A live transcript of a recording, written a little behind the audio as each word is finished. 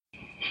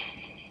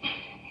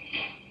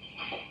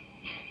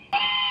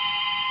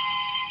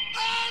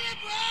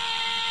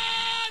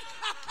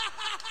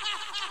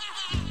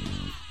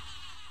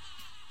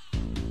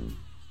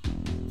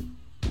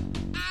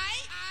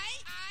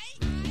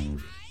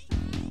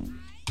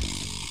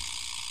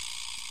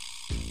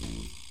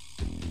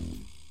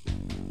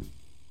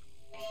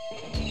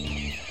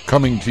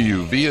Coming to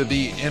you via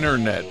the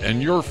internet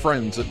and your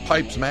friends at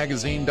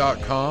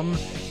PipesMagazine.com,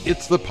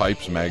 it's the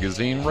Pipes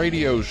Magazine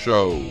Radio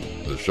Show.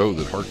 The show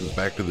that harkens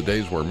back to the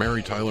days where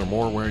Mary Tyler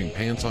Moore wearing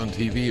pants on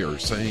TV or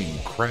saying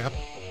crap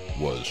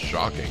was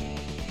shocking.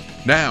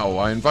 Now,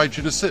 I invite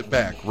you to sit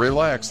back,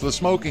 relax, the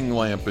smoking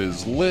lamp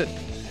is lit.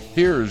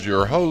 Here's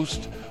your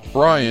host,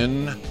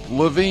 Brian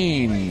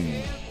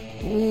Levine.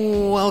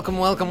 Welcome.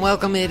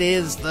 It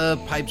is the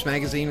Pipes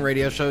Magazine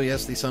Radio Show.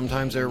 Yes, the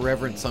sometimes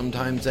irreverent,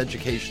 sometimes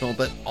educational,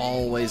 but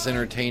always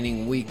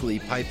entertaining weekly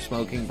pipe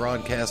smoking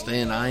broadcast.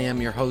 And I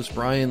am your host,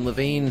 Brian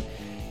Levine.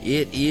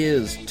 It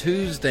is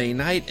Tuesday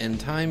night and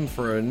time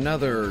for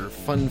another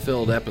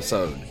fun-filled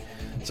episode.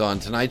 So on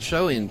tonight's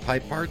show, in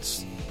Pipe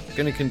Parts,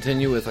 going to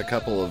continue with a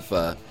couple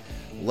of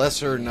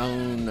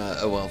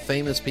lesser-known,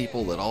 famous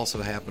people that also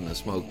happen to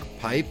smoke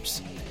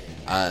pipes.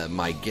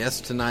 My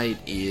guest tonight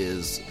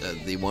is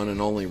the one and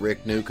only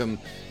Rick Newcombe.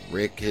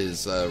 Rick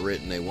has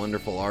written a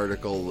wonderful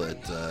article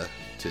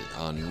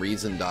on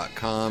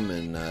Reason.com,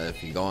 and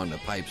if you go on to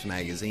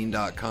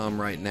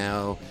PipesMagazine.com right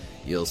now,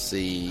 you'll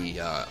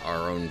see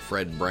our own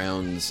Fred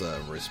Brown's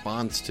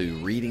response to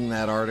reading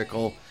that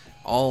article,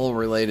 all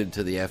related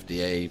to the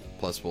FDA.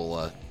 Plus,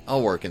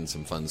 I'll work in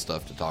some fun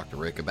stuff to talk to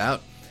Rick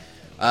about.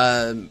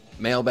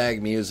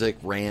 Mailbag, music,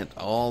 rant,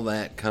 all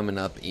that coming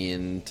up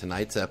in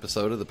tonight's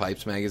episode of the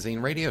Pipes Magazine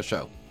Radio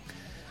Show.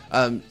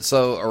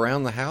 So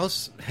around the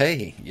house,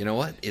 hey, you know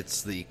what?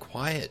 It's the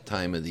quiet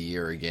time of the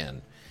year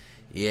again.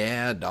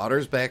 Yeah,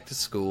 daughter's back to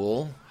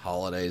school,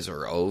 holidays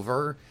are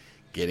over,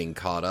 getting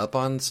caught up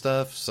on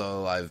stuff,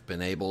 so I've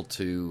been able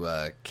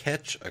to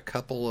catch a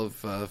couple of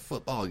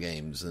football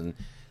games and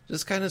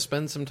just kind of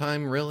spend some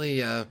time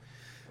really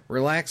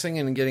relaxing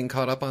and getting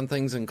caught up on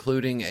things,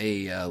 including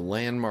a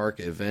landmark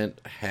event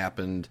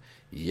happened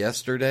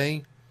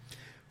yesterday.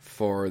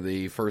 For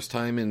the first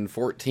time in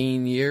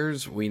 14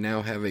 years, we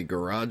now have a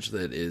garage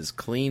that is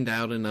cleaned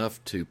out enough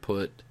to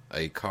put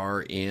a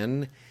car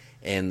in,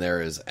 and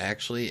there is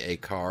actually a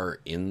car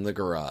in the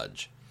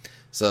garage.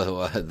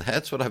 So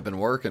that's what I've been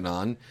working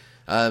on.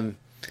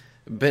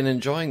 Been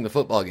enjoying the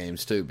football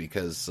games too,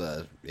 because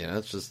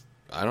it's just,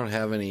 I don't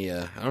have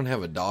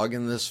a dog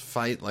in this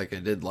fight like I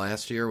did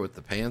last year with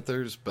the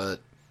Panthers, but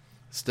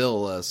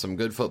still some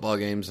good football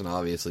games, and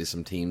obviously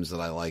some teams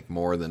that I like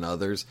more than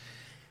others.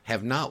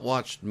 Have not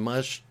watched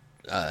much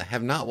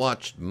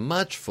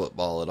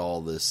football at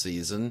all this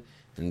season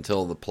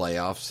until the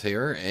playoffs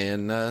here,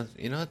 and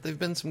they've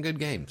been some good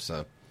games.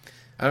 So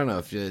I don't know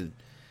if you.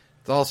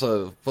 It's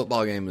also,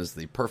 football game is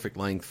the perfect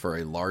length for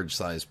a large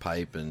size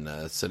pipe,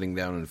 and sitting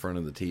down in front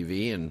of the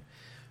TV and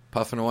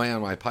puffing away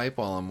on my pipe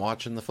while I'm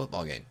watching the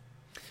football game.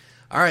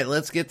 All right,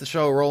 let's get the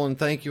show rolling.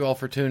 Thank you all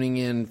for tuning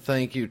in.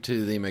 Thank you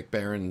to the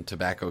McBaron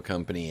Tobacco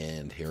Company,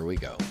 and here we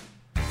go.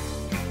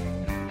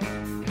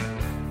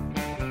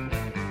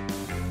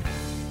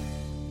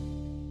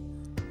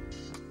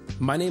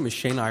 My name is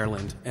Shane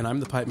Ireland, and I'm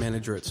the pipe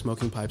manager at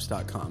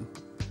SmokingPipes.com.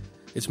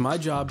 It's my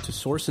job to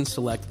source and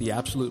select the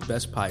absolute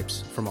best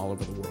pipes from all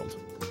over the world.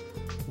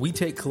 We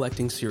take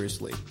collecting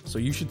seriously, so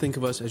you should think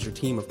of us as your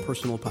team of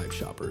personal pipe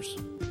shoppers.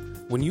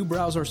 When you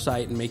browse our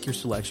site and make your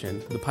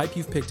selection, the pipe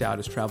you've picked out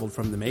has traveled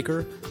from the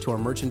maker to our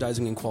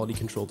merchandising and quality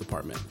control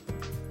department.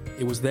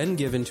 It was then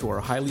given to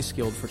our highly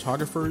skilled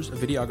photographers,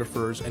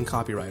 videographers, and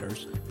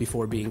copywriters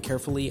before being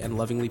carefully and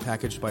lovingly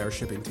packaged by our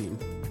shipping team.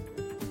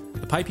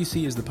 The pipe you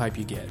see is the pipe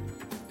you get,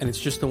 and it's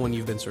just the one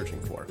you've been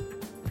searching for.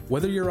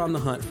 Whether you're on the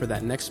hunt for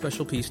that next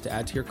special piece to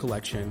add to your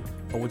collection,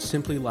 or would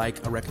simply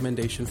like a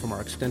recommendation from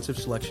our extensive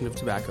selection of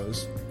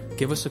tobaccos,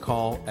 give us a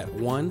call at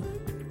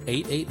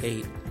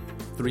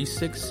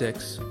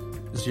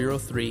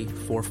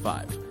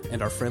 1-888-366-0345,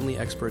 and our friendly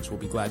experts will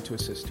be glad to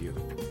assist you.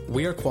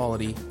 We are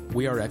quality,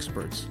 we are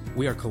experts,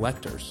 we are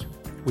collectors,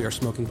 we are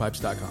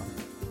SmokingPipes.com.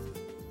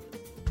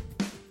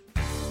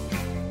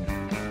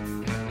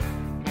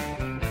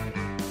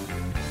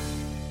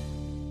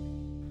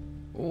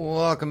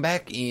 Welcome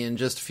back. In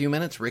just a few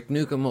minutes, Rick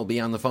Newcombe will be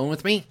on the phone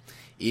with me.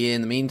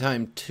 In the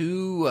meantime,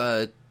 two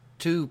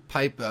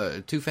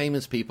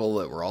famous people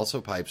that were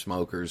also pipe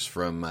smokers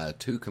from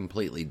two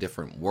completely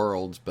different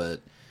worlds,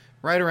 but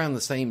right around the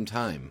same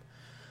time.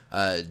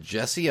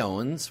 Jesse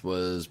Owens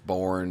was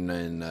born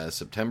in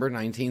September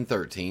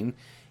 1913.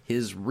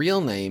 His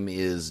real name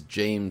is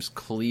James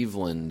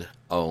Cleveland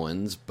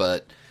Owens,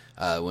 but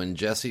when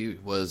Jesse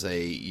was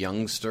a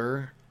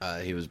youngster,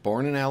 he was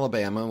born in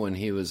Alabama. When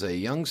he was a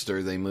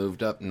youngster, they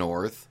moved up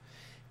north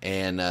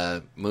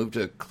and moved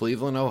to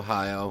Cleveland,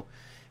 Ohio,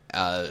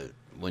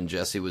 when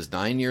Jesse was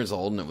 9 years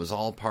old, and it was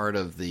all part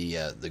of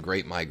the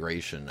Great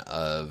Migration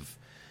of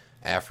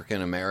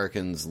African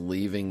Americans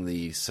leaving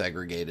the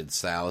segregated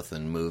South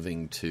and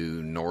moving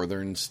to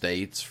northern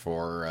states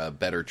for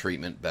better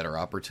treatment, better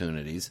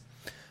opportunities.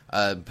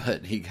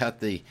 But he got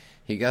the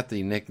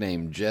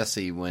nickname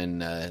Jesse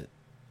when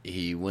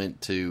he went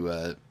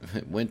to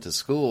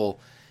school.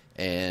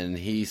 And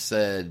he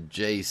said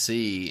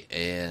JC,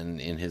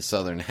 and in his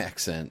southern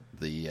accent,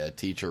 the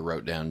teacher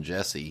wrote down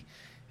Jesse,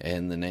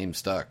 and the name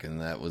stuck, and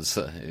that was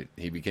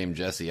he became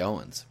Jesse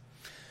Owens.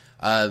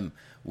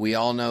 We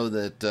all know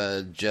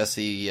that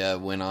Jesse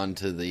went on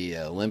to the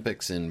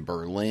Olympics in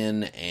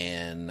Berlin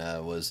and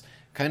was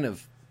kind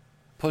of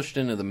pushed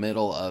into the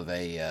middle of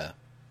a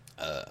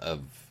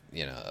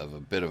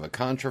bit of a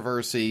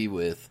controversy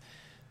with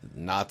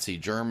Nazi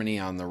Germany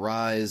on the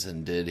rise,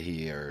 and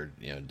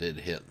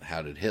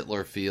how did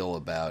Hitler feel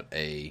about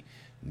a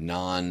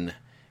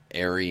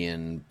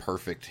non-Aryan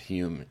perfect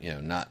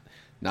human, not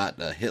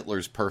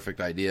Hitler's perfect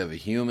idea of a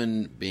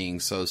human being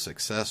so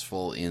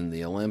successful in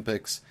the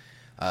Olympics,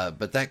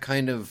 but that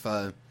kind of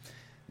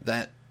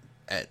that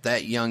at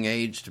that young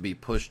age to be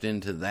pushed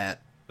into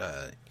that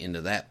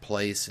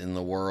place in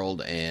the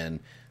world, and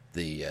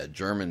the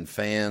German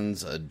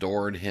fans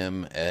adored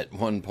him. At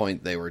one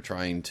point, they were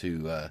trying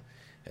to,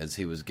 as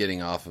he was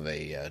getting off of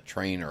a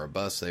train or a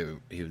bus, they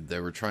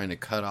were trying to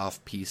cut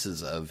off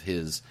pieces of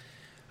his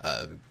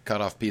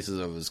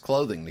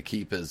clothing to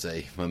keep as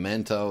a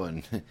memento.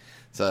 And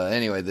so,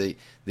 anyway,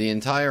 the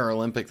entire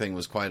Olympic thing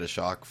was quite a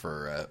shock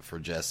for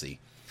Jesse.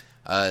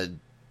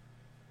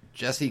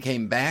 Jesse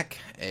came back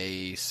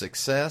a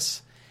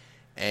success.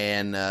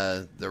 And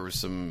there were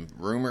some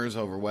rumors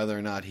over whether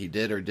or not he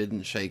did or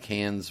didn't shake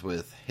hands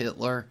with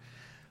Hitler.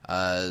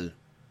 But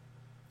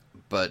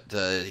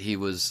he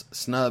was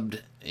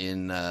snubbed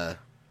in the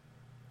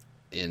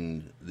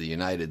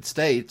United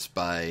States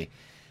by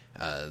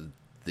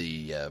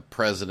the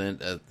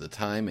president at the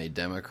time, a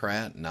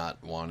Democrat,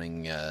 not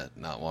wanting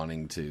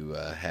to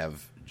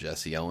have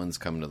Jesse Owens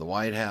come to the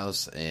White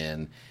House.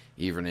 And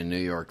even in New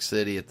York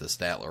City at the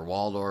Statler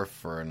Waldorf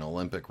for an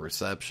Olympic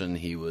reception,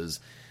 he was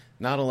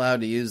not allowed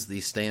to use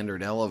the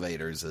standard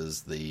elevators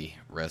as the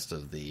rest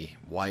of the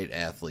white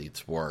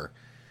athletes were.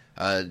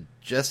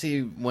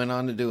 Jesse went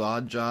on to do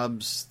odd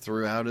jobs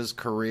throughout his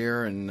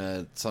career,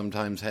 and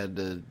sometimes had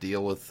to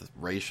deal with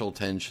racial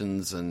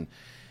tensions, and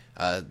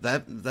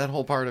that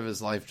whole part of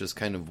his life just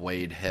kind of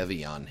weighed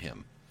heavy on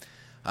him.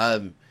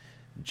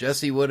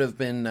 Jesse would have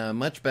been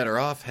much better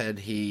off had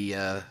he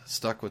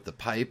stuck with the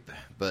pipe,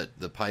 but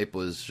the pipe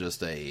was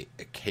just a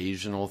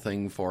occasional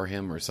thing for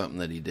him, or something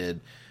that he did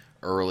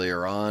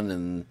earlier on,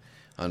 and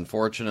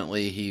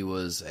unfortunately he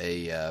was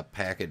a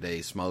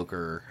pack-a-day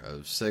smoker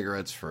of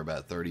cigarettes for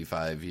about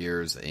 35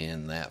 years,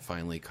 and that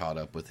finally caught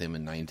up with him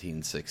in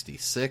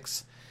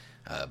 1966.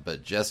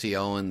 But Jesse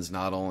Owens,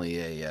 not only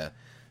a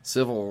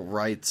civil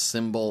rights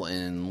symbol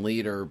and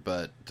leader,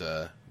 but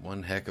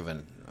one heck of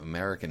an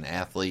American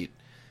athlete,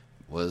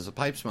 was a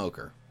pipe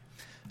smoker.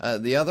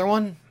 The other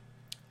one,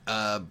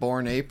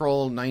 born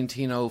April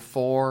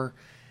 1904,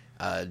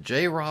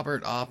 J.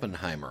 Robert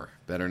Oppenheimer,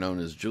 better known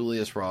as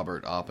Julius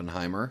Robert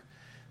Oppenheimer.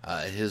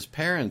 His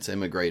parents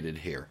immigrated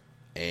here,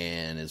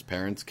 and his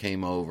parents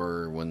came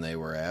over when they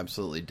were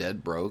absolutely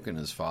dead broke, and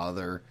his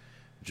father,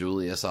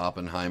 Julius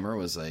Oppenheimer,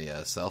 was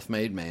a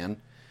self-made man.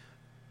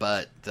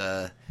 But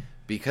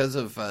because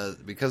of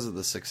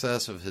the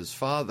success of his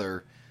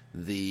father,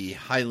 the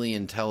highly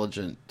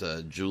intelligent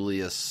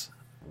Julius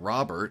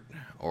Robert,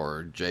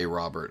 or J.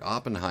 Robert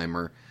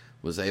Oppenheimer,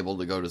 was able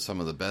to go to some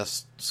of the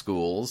best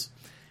schools.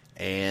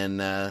 And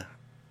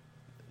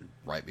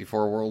right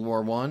before World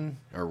War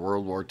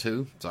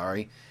II,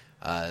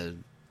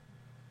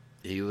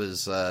 he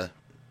was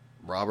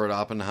Robert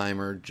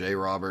Oppenheimer. J.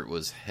 Robert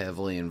was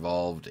heavily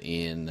involved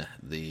in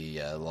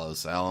the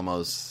Los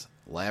Alamos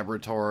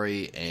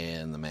Laboratory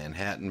and the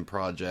Manhattan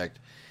Project,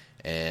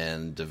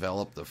 and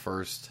developed the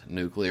first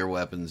nuclear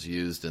weapons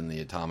used in the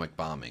atomic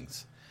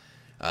bombings.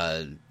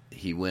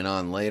 He went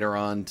on later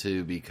on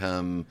to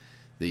become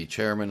the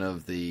chairman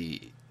of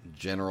the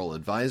General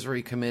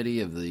Advisory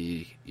Committee of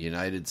the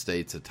United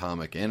States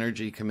Atomic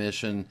Energy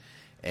Commission,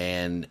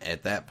 and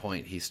at that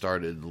point he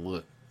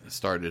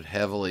started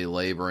heavily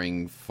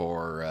laboring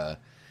for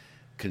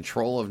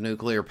control of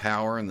nuclear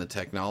power and the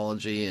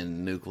technology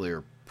and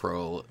nuclear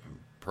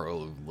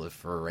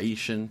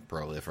proliferation.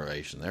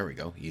 There we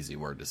go, easy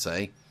word to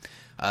say,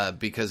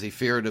 because he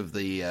feared of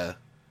the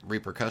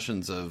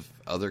repercussions of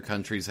other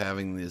countries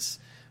having this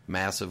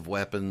massive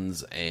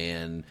weapons,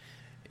 and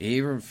he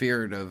even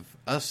feared of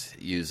us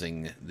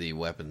using the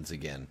weapons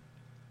again.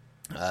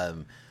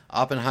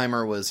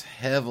 Oppenheimer was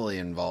heavily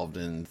involved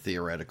in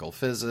theoretical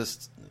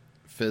physics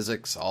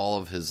all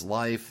of his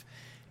life,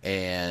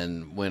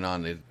 and went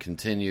on to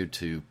continue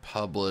to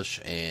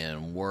publish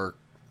and work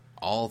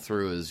all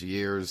through his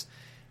years.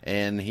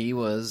 And he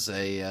was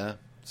a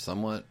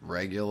somewhat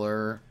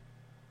regular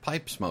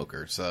pipe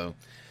smoker. So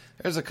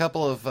there's a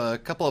couple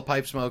of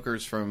pipe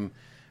smokers from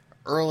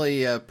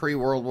early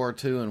pre-World War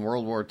II and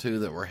World War II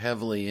that were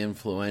heavily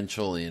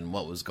influential in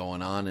what was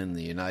going on in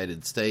the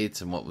United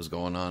States and what was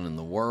going on in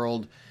the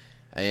world.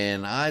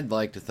 And I'd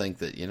like to think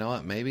that,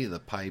 maybe the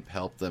pipe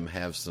helped them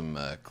have some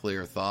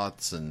clear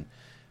thoughts, and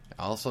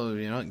also,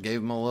 it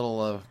gave them a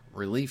little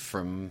relief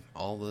from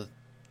all the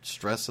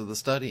stress of the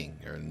studying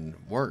and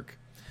work.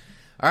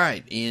 All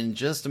right, in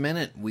just a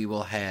minute, we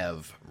will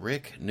have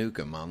Rick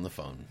Newcombe on the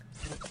phone.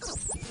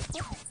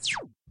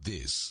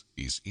 This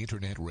is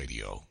Internet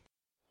Radio.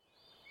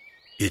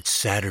 It's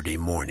Saturday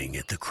morning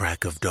at the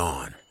crack of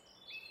dawn.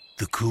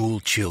 The cool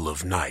chill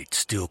of night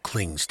still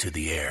clings to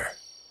the air.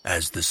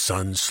 as the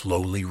sun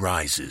slowly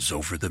rises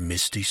over the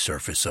misty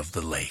surface of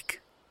the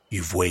lake.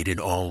 You've waited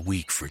all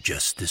week for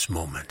just this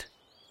moment.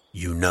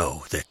 You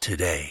know that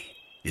today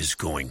is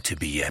going to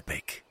be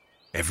epic.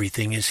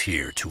 Everything is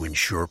here to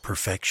ensure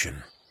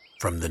perfection,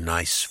 from the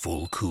nice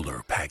full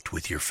cooler packed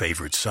with your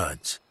favorite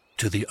suds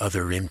to the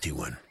other empty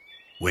one,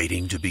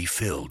 waiting to be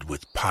filled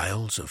with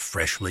piles of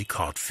freshly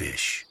caught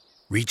fish.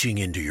 Reaching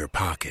into your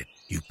pocket,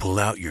 you pull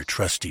out your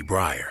trusty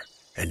briar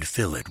and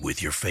fill it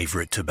with your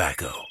favorite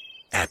tobacco,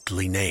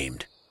 aptly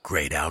named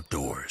Great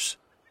Outdoors.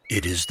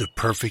 It is the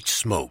perfect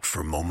smoke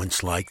for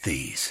moments like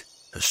these.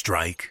 A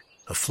strike,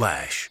 a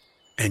flash,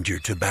 and your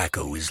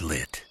tobacco is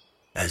lit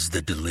as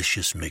the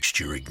delicious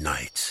mixture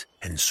ignites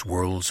and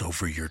swirls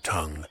over your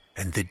tongue,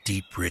 and the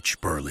deep, rich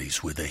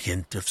burleys with a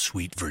hint of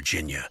sweet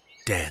Virginia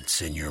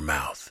dance in your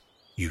mouth.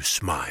 You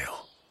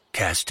smile,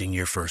 casting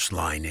your first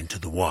line into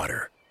the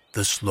water.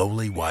 The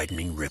slowly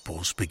widening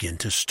ripples begin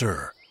to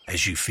stir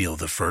as you feel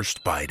the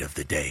first bite of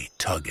the day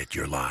tug at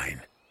your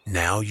line.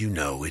 Now you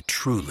know it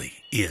truly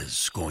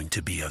is going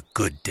to be a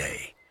good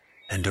day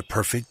and a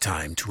perfect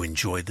time to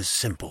enjoy the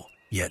simple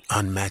yet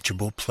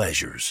unmatchable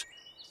pleasures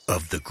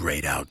of the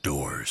great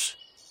outdoors.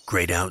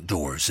 Great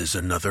Outdoors is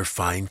another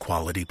fine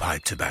quality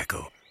pipe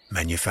tobacco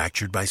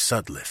manufactured by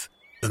Sudliff,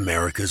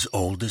 America's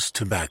oldest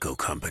tobacco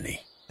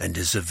company, and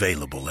is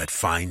available at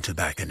fine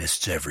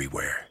tobacconists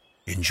everywhere.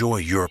 Enjoy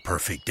your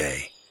perfect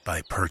day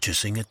by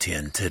purchasing a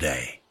tin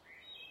today.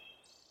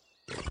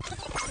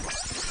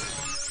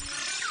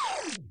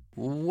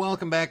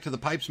 Welcome back to the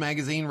Pipes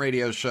Magazine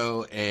radio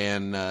show,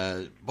 and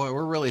boy,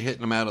 we're really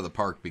hitting them out of the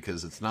park,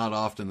 because it's not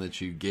often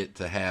that you get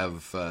to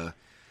have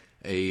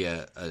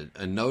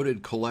a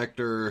noted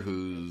collector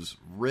who's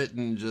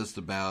written just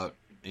about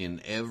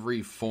in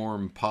every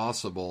form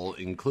possible,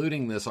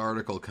 including this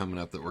article coming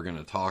up that we're going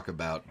to talk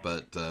about.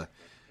 But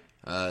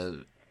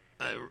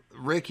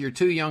Rick, you're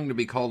too young to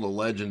be called a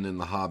legend in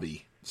the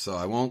hobby, so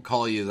I won't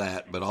call you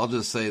that, but I'll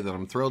just say that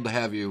I'm thrilled to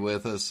have you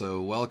with us.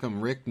 So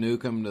welcome, Rick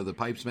Newcombe, to the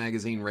Pipes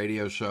Magazine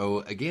radio show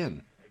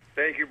again.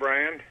 Thank you,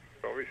 Brian.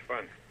 It's always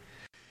fun.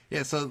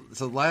 Yeah, so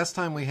last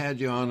time we had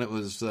you on, it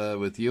was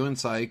with you and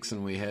Sykes,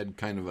 and we had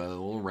kind of a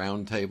little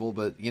round table.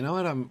 But you know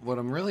what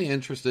I'm really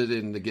interested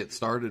in to get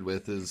started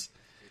with is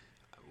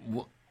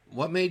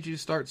what made you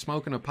start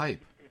smoking a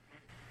pipe?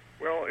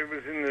 Well, it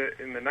was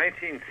in the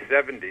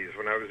 1970s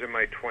when I was in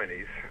my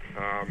 20s.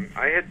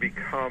 I had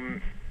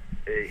become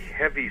a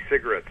heavy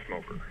cigarette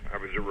smoker. I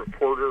was a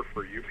reporter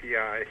for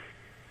UPI,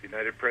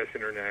 United Press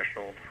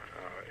International,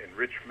 in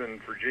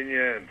Richmond,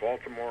 Virginia, and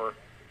Baltimore.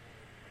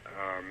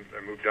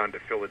 I moved on to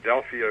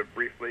Philadelphia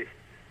briefly,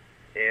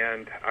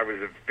 and I was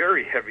a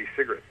very heavy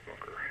cigarette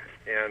smoker.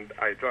 And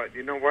I thought,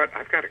 you know what,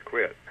 I've got to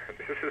quit.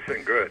 This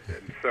isn't good.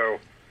 And so,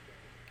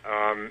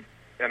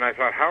 and I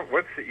thought,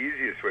 what's the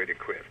easiest way to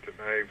quit? And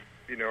I,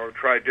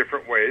 tried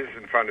different ways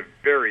and found it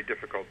very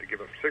difficult to give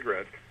up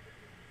cigarettes.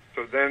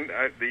 So then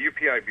the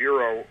UPI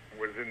Bureau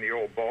was in the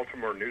old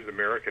Baltimore News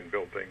American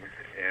building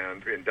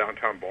and in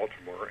downtown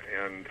Baltimore,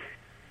 and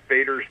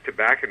Bader's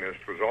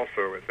Tobacconist was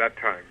also at that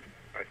time,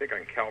 I think,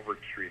 on Calvert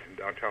Street in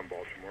downtown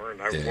Baltimore.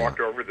 And I walked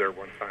over there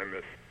one time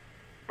at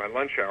my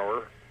lunch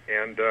hour,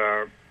 and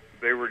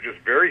they were just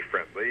very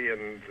friendly.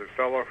 And the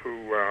fellow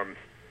who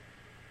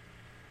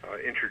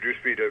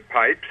introduced me to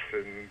pipes,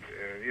 and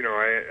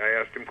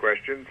I asked him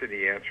questions, and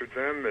he answered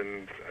them,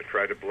 and I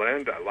tried to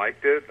blend. I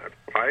liked it. I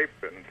pipe,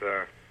 and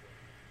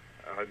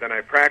then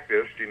I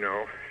practiced. You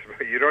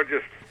don't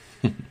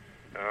just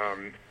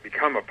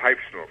become a pipe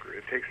smoker.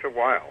 It takes a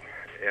while,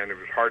 and it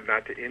was hard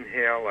not to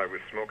inhale. I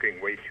was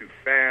smoking way too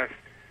fast.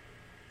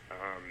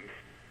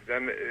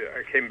 Then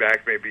I came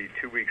back maybe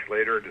 2 weeks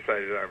later and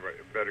decided I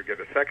better get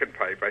a second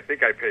pipe. I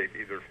think I paid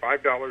either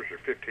 $5 or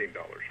 $15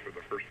 for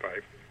the first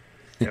pipe,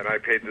 and I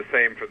paid the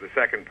same for the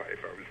second pipe.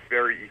 I was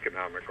very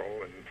economical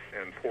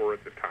and poor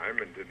at the time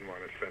and didn't want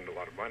to spend a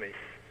lot of money.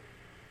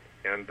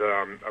 And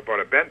I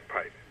bought a bent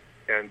pipe.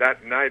 And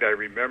that night I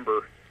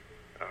remember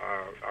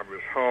I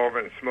was home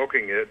and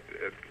smoking it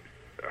at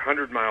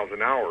 100 miles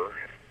an hour,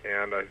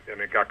 and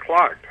it got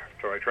clogged.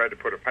 So I tried to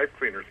put a pipe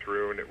cleaner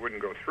through, and it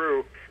wouldn't go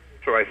through.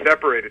 So I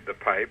separated the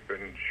pipe,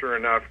 and sure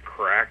enough,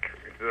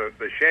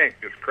 the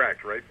shank just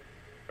cracked right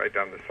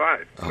down the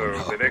side. Oh, so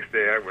no. The next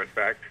day I went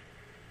back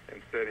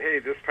and said, "Hey,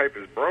 this pipe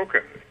is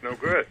broken. It's no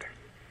good."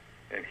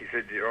 And he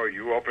said, "Oh,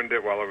 you opened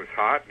it while it was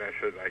hot?" And I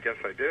said, "I guess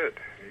I did."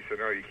 And he said,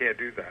 "No, you can't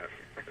do that."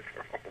 I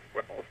said, "Oh,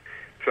 well."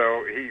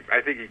 So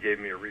I think he gave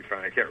me a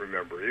refund. I can't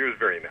remember. He was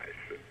very nice.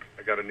 And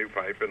I got a new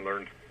pipe and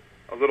learned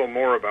a little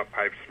more about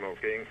pipe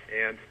smoking.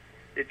 And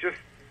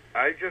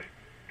I just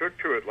took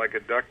to it like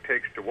a duck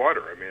takes to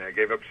water. I mean, I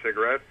gave up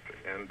cigarettes,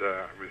 and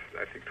I was,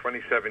 I think,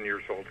 27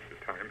 years old at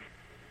the time,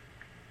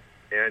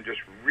 and just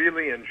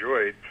really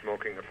enjoyed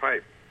smoking a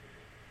pipe.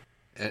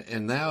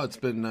 And now it's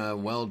been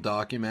well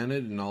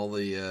documented in all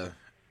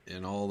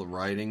the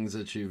writings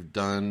that you've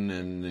done,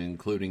 and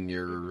including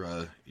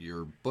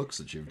your books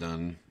that you've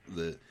done,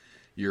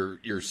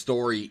 your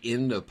story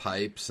into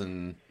pipes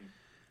and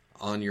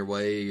on your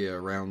way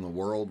around the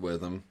world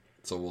with them.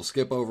 So we'll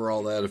skip over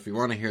all that. If you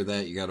want to hear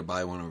that, you got to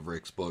buy one of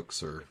Rick's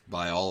books or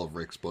buy all of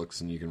Rick's books,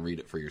 and you can read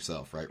it for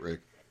yourself, right, Rick?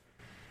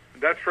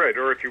 That's right.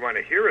 Or if you want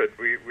to hear it,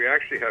 we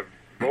actually have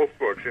both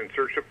books, In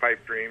Search of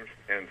Pipe Dreams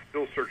and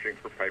Still Searching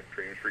for Pipe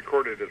Dreams,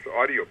 recorded as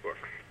audiobooks.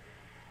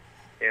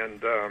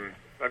 And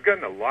I've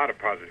gotten a lot of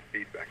positive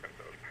feedback on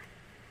those.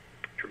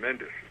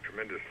 Tremendous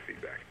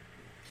feedback.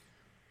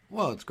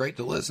 Well, it's great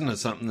to listen to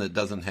something that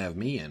doesn't have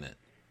me in it.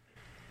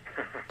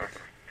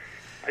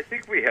 I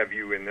think we have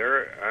you in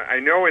there. I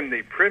know in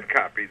the print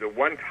copy, the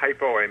one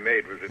typo I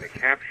made was in a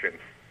caption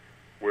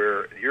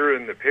where you're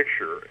in the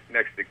picture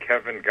next to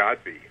Kevin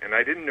Godby. And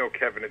I didn't know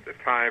Kevin at the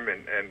time,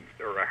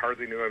 or I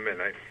hardly knew him,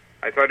 and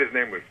I thought his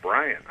name was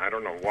Brian. I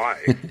don't know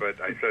why, but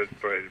I said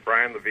it's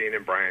Brian Levine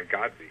and Brian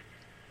Godby.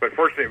 But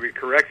fortunately, we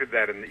corrected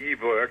that in the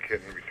ebook,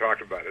 and we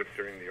talked about it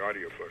during the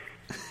audiobook.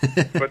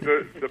 But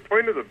the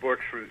point of the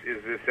books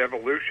is this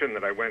evolution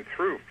that I went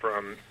through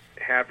from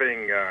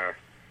having,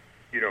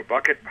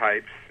 bucket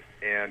pipes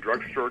and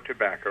drugstore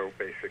tobacco,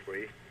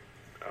 basically,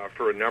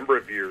 for a number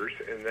of years,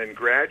 and then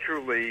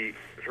gradually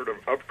sort of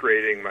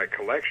upgrading my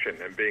collection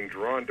and being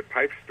drawn to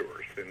pipe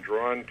stores and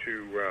drawn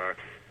to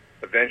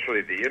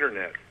eventually the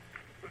internet,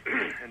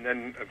 and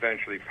then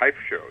eventually pipe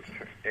shows,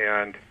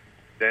 and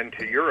then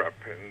to Europe.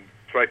 And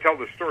so I tell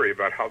the story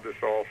about how this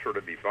all sort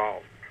of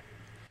evolved.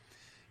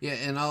 Yeah,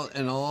 and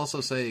I'll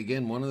also say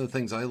again, one of the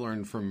things I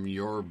learned from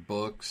your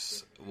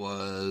books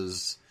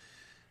was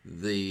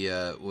the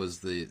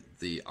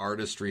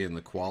artistry and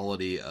the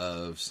quality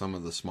of some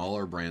of the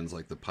smaller brands,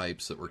 like the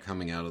pipes that were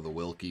coming out of the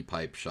Wilkie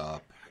Pipe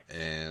Shop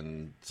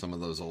and some of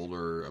those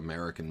older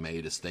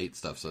American-made estate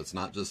stuff. So it's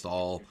not just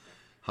all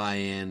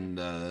high-end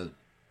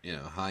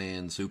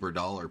super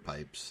dollar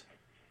pipes.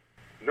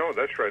 No,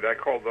 that's right. I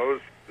call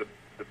those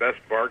the best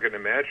bargain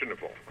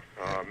imaginable,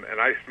 and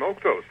I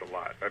smoke those a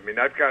lot. I mean,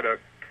 I've got a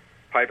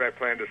pipe I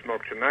plan to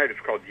smoke tonight. It's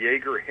called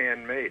Jaeger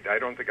Handmade. I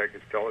don't think I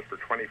could sell it for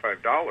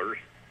 $25.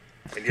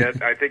 And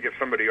yet, I think if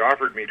somebody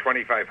offered me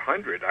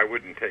 $2,500, I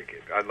wouldn't take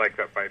it. I like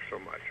that pipe so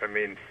much. I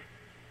mean,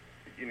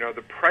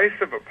 the price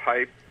of a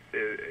pipe,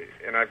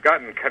 and I've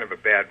gotten kind of a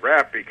bad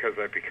rap because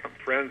I've become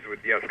friends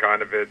with Jes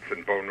Gonovitz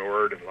and Bo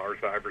Nord and Lars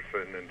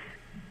Iverson,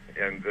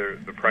 and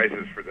the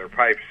prices for their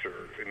pipes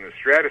are in the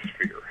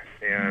stratosphere.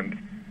 And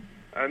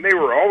they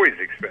were always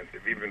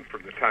expensive, even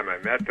from the time I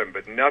met them,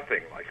 but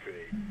nothing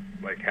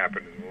like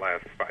happened in the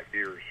last 5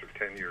 years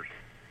or 10 years.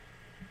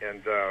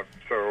 And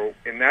so,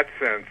 in that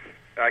sense,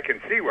 I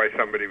can see why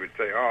somebody would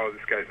say, "Oh,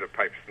 this guy's a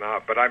pipe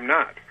snob," but I'm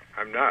not.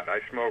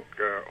 I smoke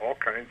all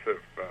kinds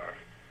of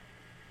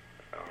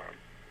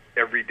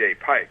everyday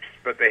pipes,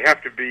 but they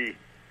have to be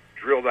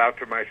drilled out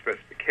to my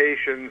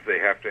specifications. They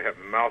have to have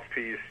a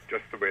mouthpiece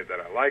just the way that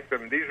I like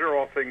them. These are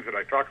all things that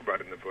I talk about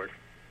in the book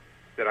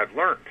that I've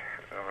learned.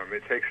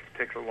 It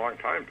takes a long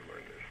time to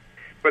learn this.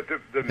 But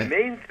the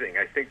main thing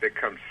I think that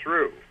comes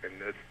through,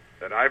 and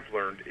that I've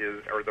learned,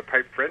 are the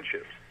pipe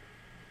friendships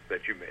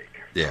that you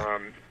make. Yeah.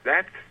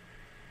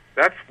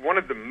 That's one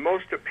of the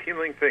most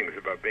appealing things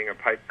about being a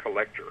pipe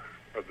collector,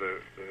 of the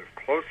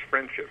close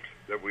friendships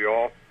that we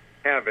all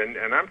have. And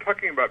I'm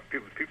talking about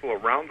people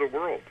around the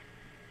world.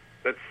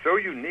 That's so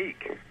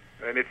unique.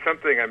 And it's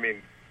something, I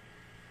mean,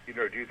 do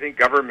you think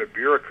government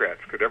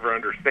bureaucrats could ever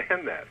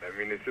understand that? I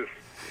mean, it's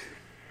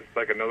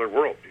like another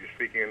world. You're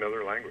speaking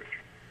another language.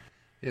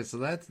 Yeah, so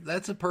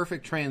that's a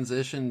perfect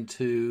transition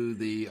to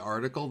the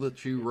article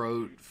that you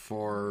wrote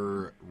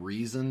for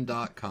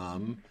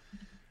Reason.com,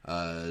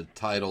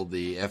 titled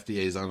 "The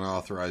FDA's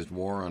Unauthorized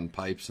War on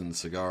Pipes and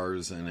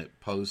Cigars," and it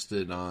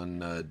posted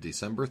on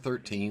December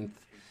 13th.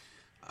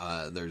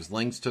 There's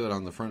links to it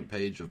on the front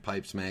page of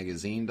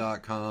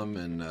PipesMagazine.com,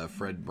 and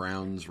Fred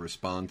Brown's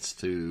response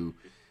to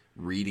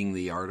reading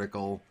the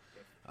article.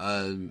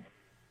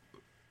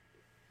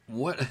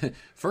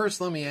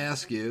 First, let me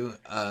ask you,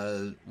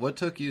 what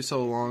took you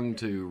so long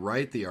to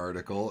write the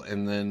article,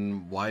 and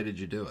then why did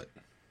you do it?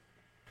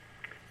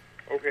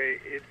 Okay,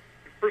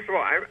 first of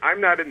all, I'm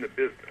not in the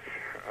business.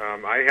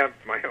 I have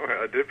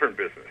a different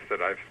business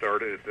that I've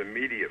started. It's a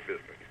media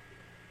business,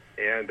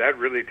 and that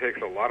really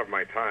takes a lot of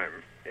my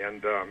time.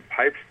 And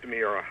pipes to me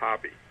are a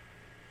hobby.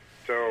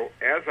 So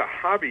as a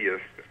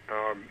hobbyist,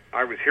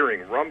 I was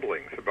hearing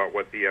rumblings about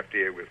what the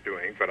FDA was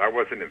doing, but I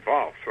wasn't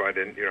involved, so I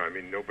didn't,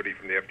 nobody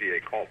from the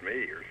FDA called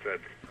me or said,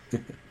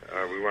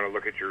 we want to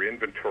look at your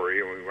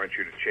inventory and we want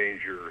you to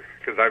change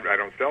because I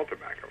don't sell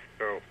tobacco.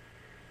 So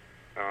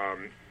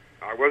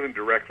I wasn't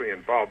directly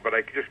involved, but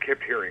I just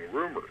kept hearing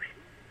rumors.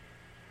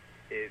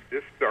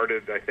 This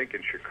started, I think,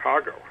 in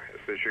Chicago,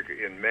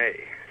 in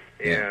May.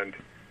 Yeah. And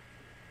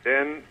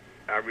then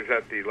I was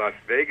at the Las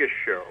Vegas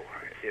show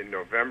in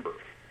November,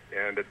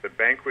 and at the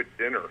banquet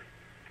dinner,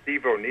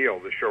 Steve O'Neill,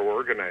 the show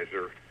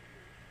organizer,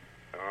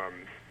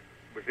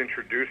 was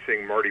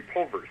introducing Marty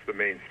Pulvers, the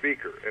main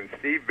speaker. And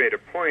Steve made a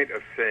point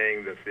of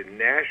saying that the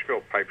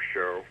Nashville Pipe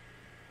Show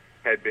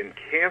had been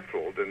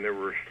canceled, and there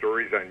were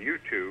stories on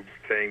YouTube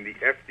saying the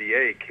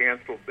FDA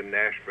canceled the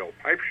Nashville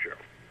Pipe Show.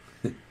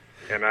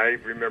 And I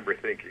remember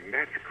thinking,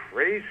 that's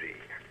crazy.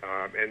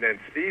 And then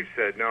Steve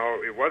said,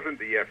 no, it wasn't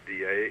the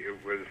FDA.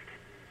 It was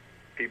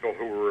people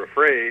who were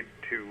afraid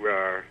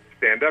to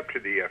stand up to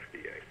the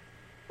FDA.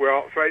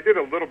 Well, so I did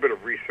a little bit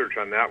of research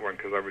on that one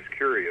because I was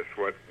curious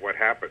what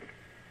happened.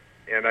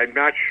 And I'm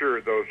not sure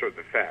those are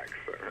the facts.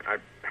 I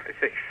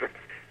think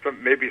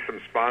maybe some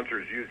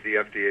sponsors use the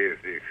FDA as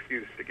the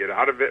excuse to get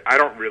out of it. I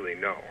don't really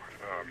know.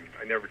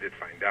 I never did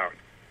find out.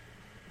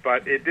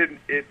 But it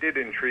did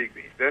intrigue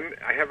me. Then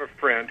I have a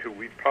friend who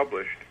we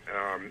published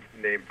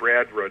named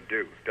Brad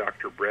Radu,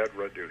 Dr. Brad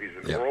Radu. He's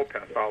an oral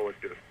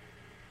pathologist,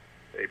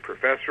 a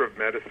professor of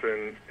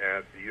medicine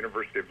at the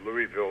University of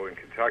Louisville in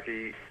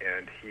Kentucky,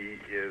 and he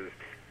is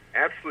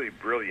absolutely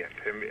brilliant.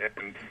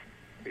 And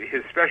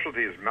his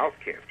specialty is mouth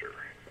cancer,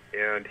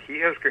 and he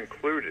has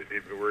concluded,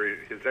 where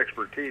his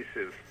expertise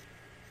is,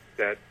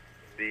 that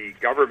the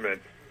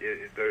government's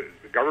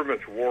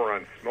war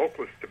on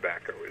smokeless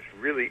tobacco is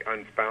really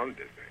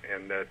unfounded,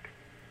 and that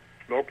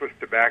smokeless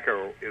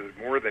tobacco is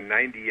more than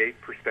 98%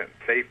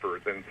 safer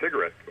than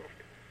cigarette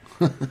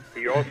smoking.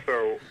 He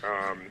also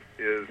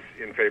is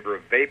in favor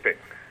of vaping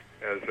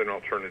as an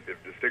alternative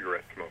to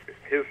cigarette smoking.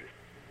 His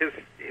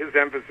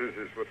emphasis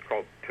is what's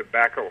called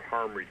tobacco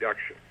harm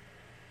reduction.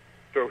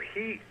 So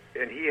he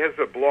has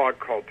a blog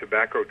called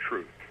Tobacco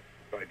Truth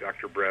by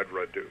Dr. Brad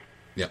Radu.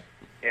 Yep.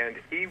 And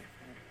he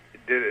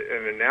did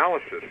an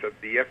analysis of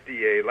the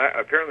FDA.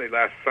 Apparently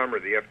last summer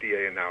the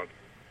FDA announced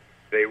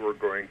they were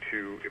going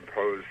to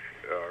impose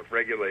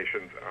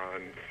regulations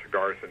on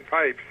cigars and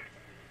pipes.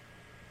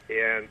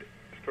 And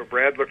so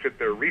Brad looked at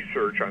their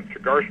research on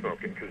cigar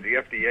smoking, because the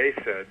FDA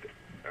said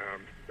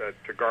that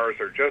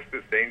cigars are just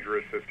as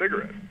dangerous as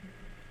cigarettes.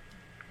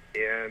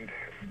 And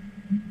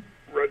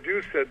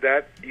Radu said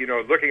that,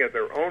 looking at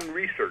their own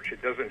research,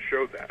 it doesn't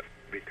show that,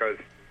 because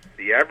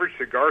the average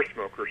cigar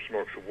smoker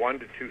smokes 1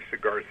 to 2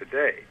 cigars a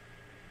day.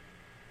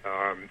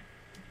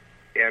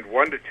 And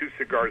 1 to 2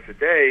 cigars a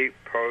day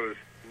pose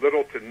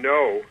little to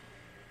no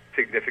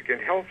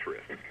significant health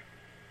risk.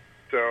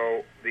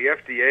 So the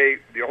FDA,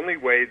 the only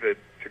way that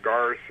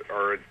cigars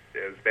are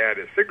as bad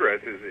as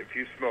cigarettes is if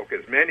you smoke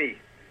as many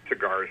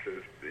cigars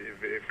as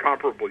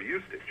comparable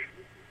usage.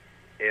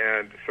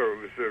 And so it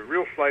was a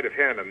real sleight of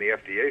hand on the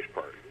FDA's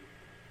part.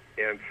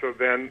 And so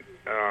then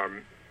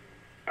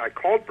I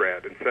called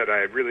Brad and said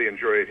I really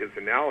enjoyed his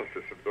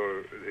analysis of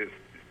his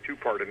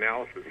two-part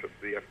analysis of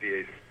the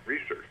FDA's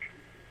research.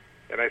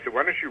 And I said,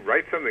 why don't you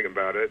write something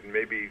about it and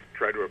maybe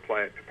try to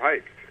apply it to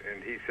pipes?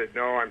 And he said,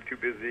 no, I'm too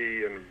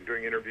busy and I'm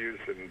doing interviews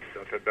and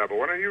blah, but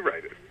why don't you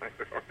write it? I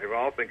said, okay,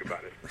 well, I'll think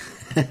about it.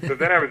 So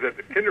then I was at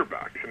the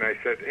tinderbox and I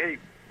said, hey,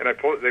 and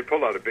they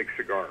pulled out a big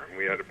cigar and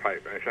we had a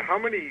pipe. And I said, how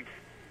many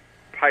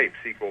pipes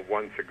equal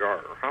one cigar?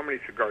 Or how many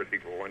cigars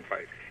equal one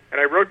pipe?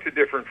 And I wrote to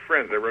different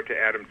friends. I wrote to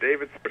Adam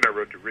Davidson. I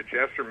wrote to Rich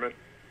Esserman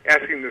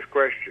asking this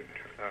question,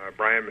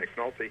 Brian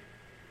McNulty.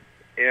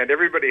 And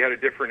everybody had a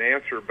different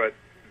answer, but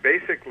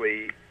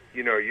basically,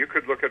 you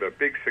could look at a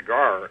big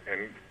cigar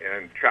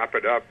and chop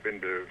it up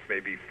into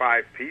maybe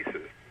 5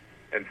 pieces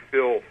and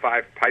fill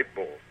 5 pipe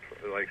bowls,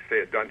 like,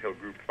 say, a Dunhill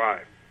Group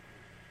 5.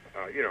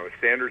 A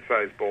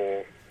standard-sized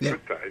bowl, good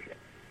size.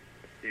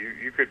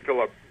 You could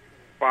fill up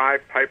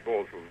 5 pipe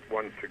bowls with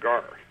one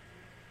cigar.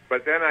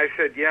 But then I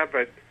said, yeah,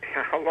 but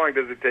how long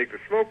does it take to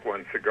smoke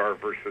one cigar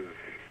versus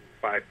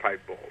 5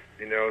 pipe bowls?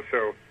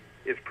 So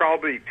it's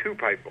probably 2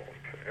 pipe bowls.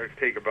 It would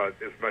take about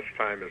as much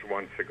time as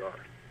one cigar.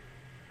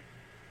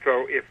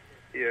 So if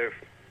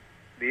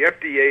the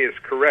FDA is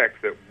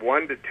correct that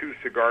 1 to 2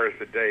 cigars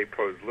a day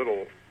pose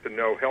little to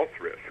no health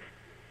risk,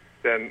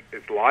 then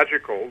it's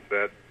logical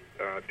that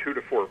 2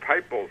 to 4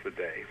 pipe bowls a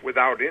day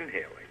without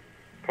inhaling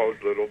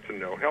pose little to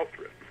no health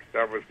risk.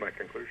 That was my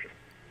conclusion.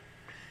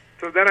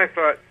 So then I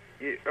thought,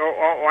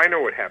 I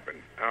know what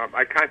happened.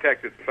 I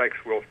contacted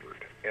Sykes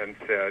Wilford and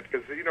said,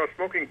 because,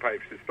 smoking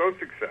pipes is so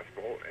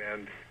successful,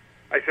 and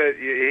I said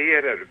he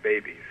had a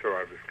baby, so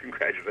I was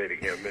congratulating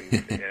him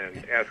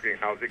and asking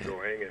how's it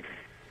going, and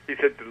he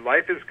said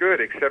life is good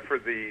except for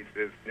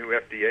this new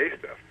FDA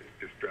stuff. It's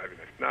just driving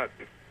us nuts.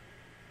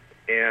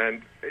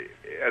 And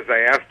as I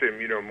asked him,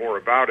 more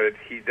about it,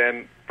 he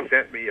then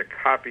sent me a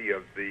copy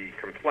of the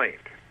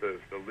complaint, the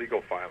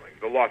legal filing,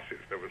 the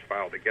lawsuit that was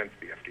filed against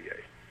the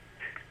FDA.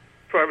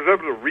 So I was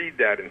able to read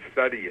that and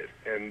study it,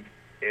 and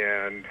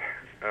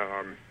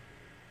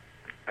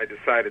I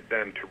decided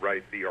then to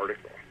write the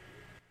article.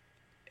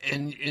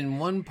 And in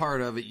one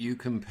part of it, you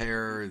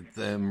compare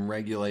them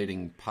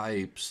regulating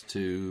pipes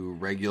to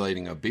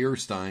regulating a beer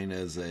stein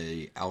as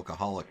a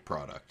alcoholic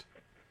product.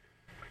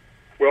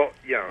 Well,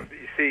 yeah,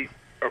 you see,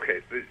 okay,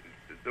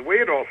 the way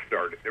it all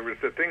started, there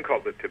was a thing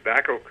called the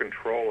Tobacco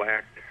Control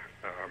Act.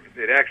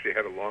 It actually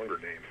had a longer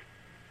name,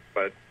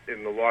 but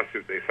in the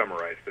lawsuit they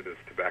summarized it as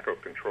Tobacco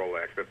Control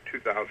Act of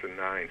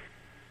 2009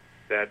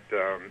 that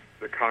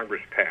the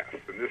Congress passed.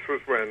 And this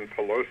was when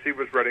Pelosi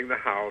was running the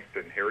House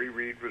and Harry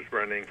Reid was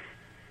running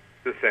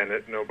the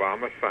Senate, and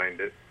Obama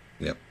signed it.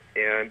 Yep.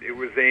 And it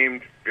was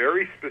aimed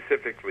very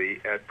specifically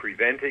at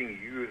preventing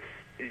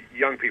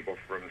young people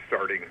from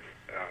starting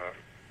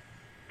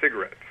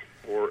cigarettes.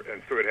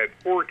 And so it had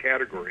 4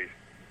 categories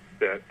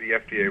that the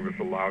FDA was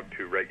allowed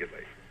to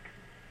regulate: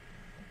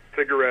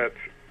 cigarettes,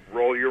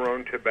 roll your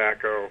own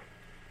tobacco,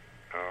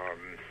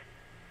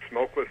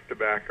 smokeless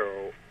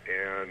tobacco,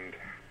 and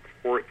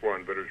a fourth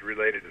one, but it was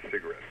related to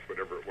cigarettes,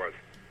 whatever it was.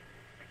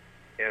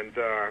 And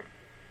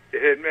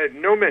it had made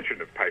no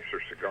mention of pipes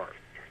or cigars.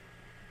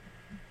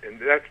 And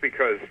that's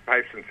because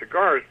pipes and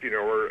cigars,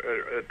 are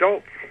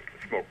adults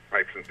smoke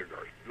pipes and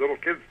cigars. Little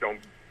kids don't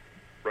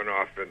run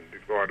off and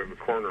go out of the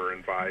corner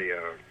and buy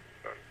a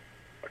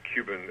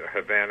Cuban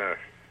Havana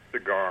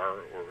cigar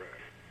or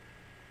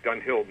a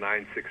Dunhill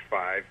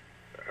 965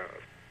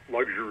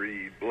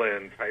 luxury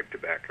blend pipe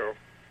tobacco.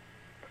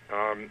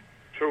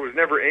 So it was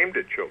never aimed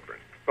at children.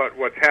 But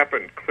what's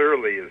happened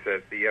clearly is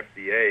that the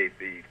FDA,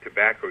 the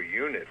tobacco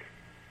unit,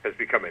 has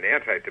become an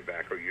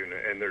anti-tobacco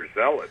unit, and they're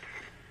zealots,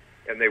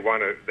 and they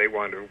want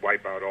to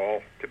wipe out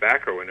all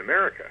tobacco in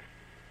America.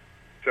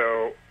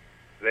 So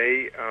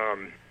the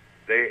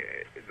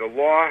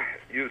law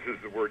uses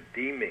the word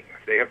deeming.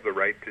 They have the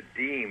right to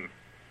deem,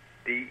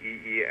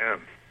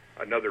 D-E-E-M,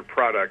 another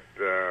product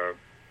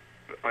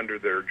under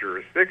their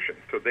jurisdiction.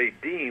 So they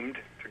deemed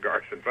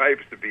cigars and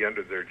pipes to be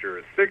under their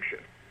jurisdiction,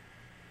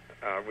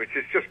 which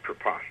is just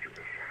preposterous.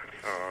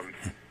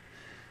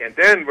 And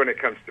then when it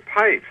comes to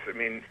pipes,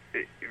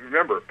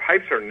 remember,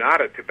 pipes are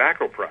not a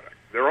tobacco product.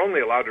 They're only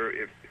allowed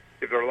to,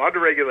 if they're allowed to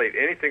regulate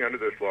anything under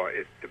this law,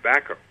 it's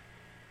tobacco.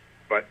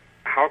 But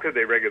how could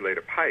they regulate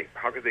a pipe?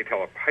 How could they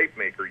tell a pipe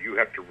maker you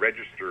have to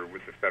register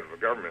with the federal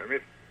government?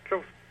 It's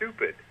so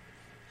stupid.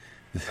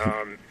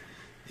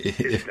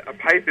 A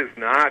pipe is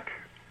not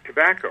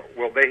tobacco.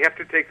 Well, they have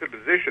to take the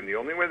position. The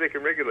only way they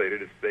can regulate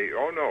it is say,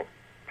 oh no,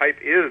 pipe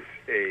is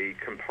a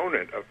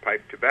component of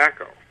pipe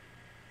tobacco.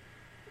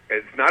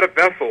 It's not a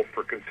vessel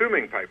for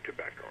consuming pipe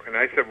tobacco. And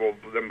I said, well,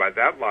 then by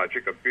that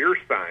logic, a beer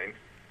stein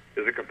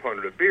is a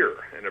component of beer,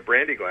 and a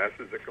brandy glass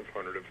is a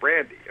component of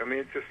brandy.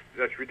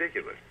 That's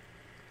ridiculous.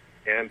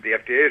 And the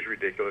FDA is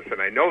ridiculous,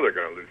 and I know they're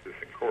going to lose this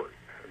in court.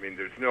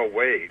 There's no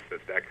way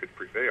that could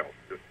prevail.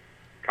 Just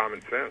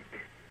common sense.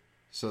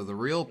 So the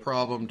real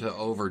problem to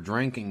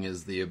over-drinking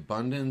is the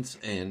abundance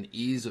and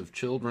ease of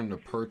children to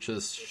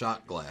purchase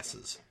shot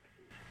glasses.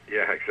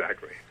 Yeah,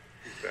 exactly.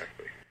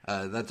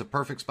 That's a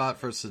perfect spot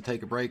for us to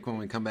take a break. When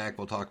we come back,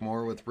 we'll talk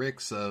more with Rick,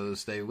 so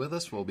stay with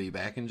us. We'll be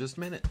back in just a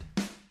minute.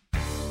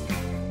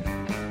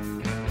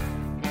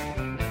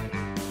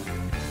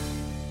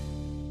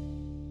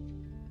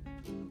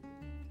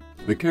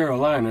 The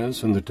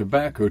Carolinas and the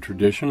tobacco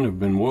tradition have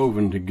been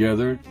woven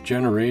together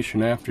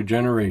generation after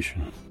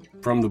generation.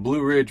 From the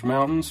Blue Ridge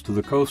Mountains to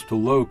the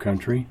coastal low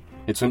country,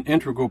 it's an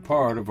integral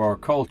part of our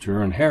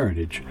culture and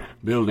heritage,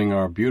 building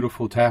our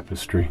beautiful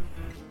tapestry.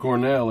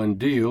 Cornell and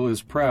Deal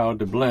is proud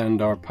to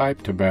blend our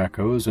pipe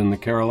tobaccos in the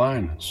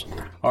Carolinas.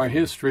 Our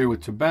history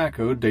with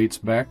tobacco dates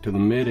back to the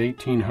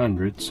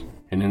mid-1800s,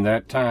 and in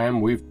that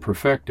time we've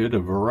perfected a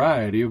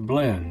variety of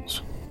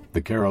blends.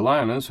 The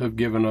Carolinas have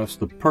given us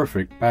the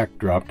perfect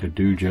backdrop to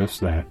do just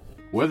that.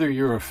 Whether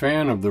you're a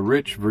fan of the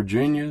rich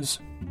Virginias,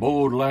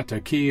 bold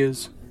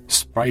Latakias,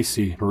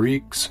 spicy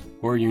Periques,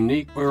 or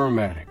unique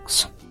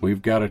aromatics,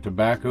 we've got a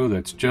tobacco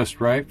that's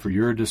just right for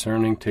your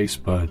discerning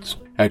taste buds.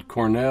 At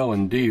Cornell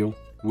and Deal,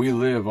 we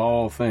live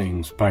all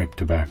things pipe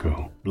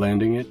tobacco,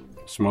 blending it,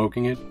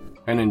 smoking it,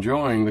 and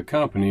enjoying the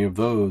company of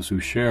those who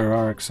share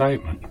our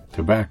excitement.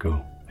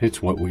 Tobacco,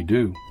 it's what we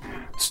do.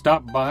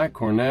 Stop by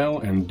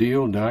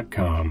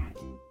CornellandDeal.com.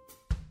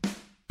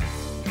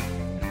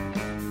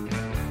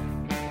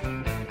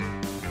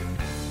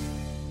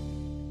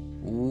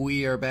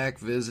 We are back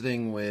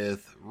visiting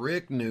with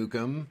Rick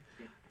Newcombe.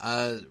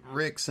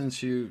 Rick,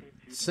 since you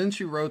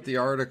wrote the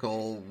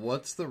article,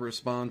 what's the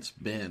response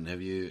been?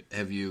 Have you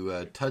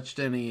touched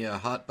any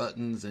hot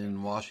buttons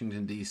in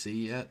Washington,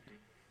 D.C. yet?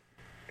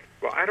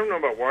 Well, I don't know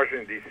about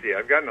Washington, D.C.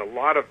 I've gotten a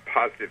lot of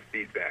positive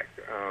feedback.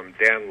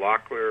 Dan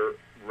Locklear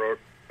wrote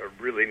a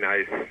really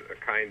nice,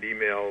 kind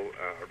email.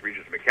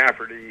 Regis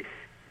McCafferty,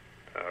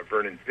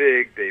 Vernon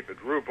Vig, David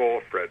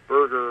Rubel, Fred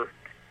Berger,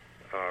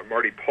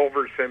 Marty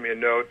Pulver sent me a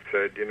note,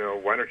 said,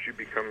 why don't you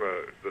become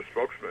the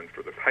spokesman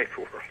for the pipe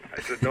world?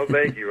 I said, no,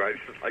 thank you. I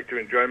just like to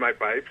enjoy my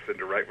pipes and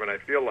to write when I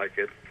feel like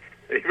it.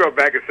 And he wrote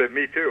back and said,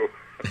 me too.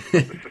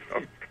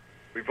 So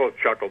we both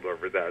chuckled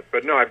over that.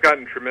 But no, I've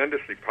gotten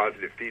tremendously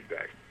positive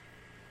feedback.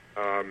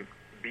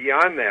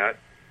 Beyond that,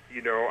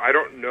 I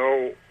don't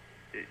know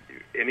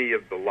any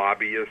of the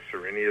lobbyists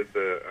or any of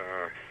the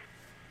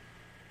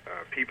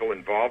people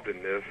involved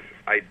in this.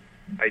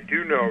 I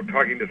do know,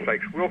 talking to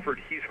Sykes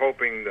Wilford, he's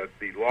hoping that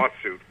the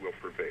lawsuit will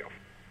prevail.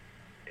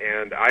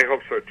 And I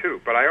hope so too.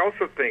 But I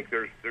also think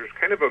there's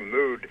kind of a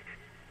mood,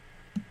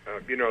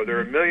 there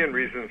are a million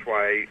reasons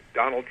why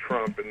Donald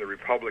Trump and the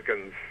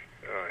Republicans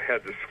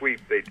had the sweep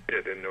they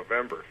did in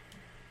November.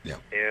 Yeah.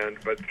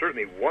 But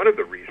certainly one of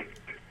the reasons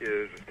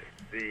is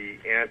the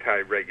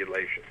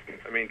anti-regulation.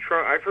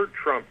 Trump, I've heard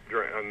Trump,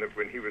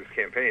 when he was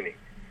campaigning,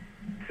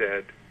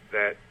 said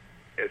that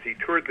as he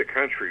toured the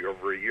country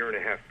over a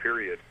year-and-a-half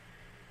period,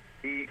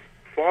 he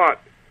thought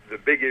the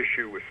big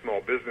issue with small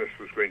business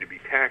was going to be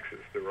taxes.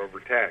 They're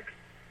overtaxed.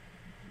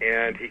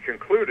 And he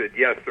concluded,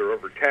 yes, they're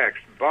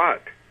overtaxed,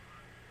 but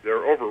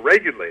they're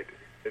overregulated.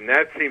 And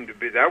that seemed to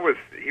be,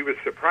 he was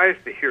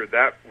surprised to hear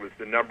that was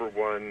the number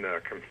one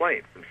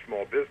complaint from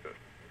small business.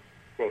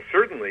 Well,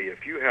 certainly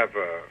if you have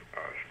a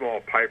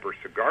small pipe or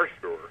cigar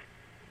store,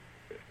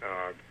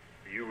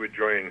 you would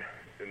join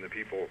in the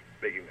people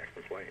making that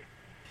complaint.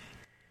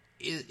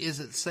 Is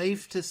it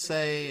safe to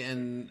say,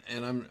 and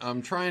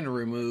I'm trying to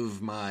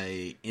remove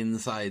my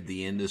inside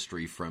the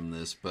industry from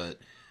this, but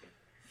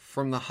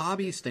from the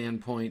hobby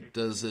standpoint,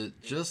 does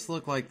it just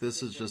look like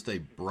this is just a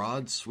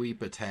broad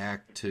sweep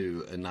attack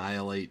to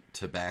annihilate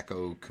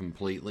tobacco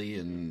completely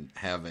and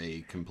have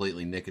a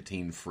completely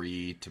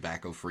nicotine-free,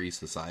 tobacco-free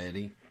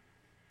society?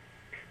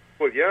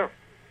 Well, yeah.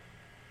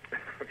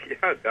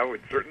 Yeah, that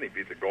would certainly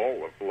be the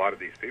goal of a lot of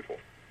these people.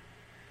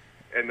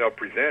 And they'll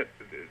present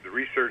the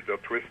research, they'll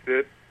twist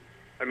it.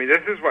 I mean,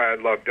 this is why I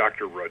love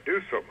Dr.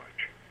 Radu so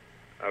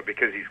much,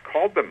 because he's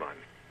called them on.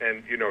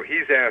 And, you know,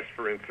 he's asked,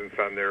 for instance,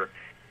 on there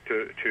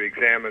to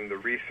examine the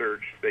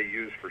research they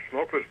use for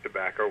smokeless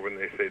tobacco when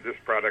they say this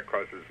product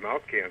causes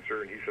mouth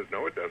cancer, and he says,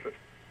 no, it doesn't.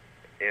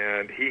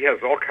 And he has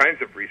all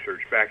kinds of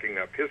research backing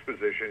up his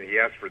position. He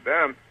asks for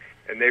them,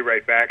 and they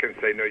write back and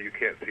say, no, you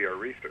can't see our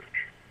research.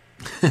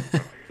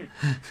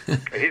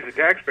 And he's a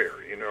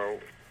taxpayer, you know.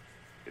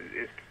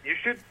 You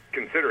should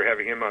consider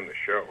having him on the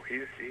show.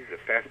 He's a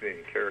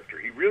fascinating character.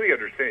 He really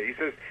understands. He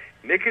says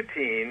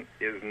nicotine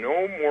is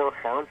no more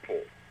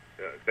harmful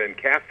than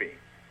caffeine.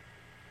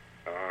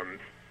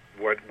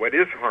 What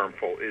is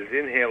harmful is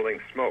inhaling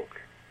smoke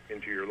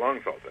into your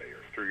lungs all day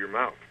or through your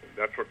mouth.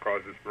 That's what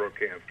causes throat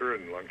cancer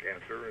and lung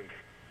cancer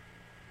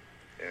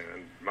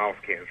and mouth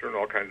cancer and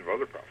all kinds of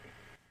other problems.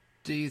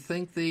 Do you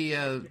think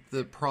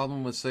the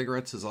problem with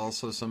cigarettes is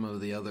also some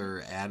of the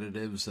other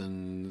additives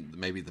and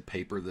maybe the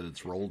paper that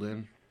it's rolled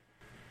in?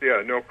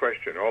 Yeah, no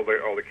question. All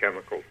the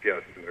chemicals,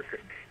 yes.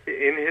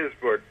 In his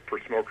book, For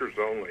Smokers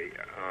Only,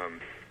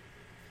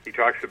 he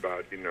talks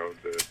about, you know,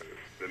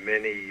 the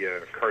many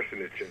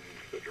carcinogens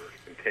that are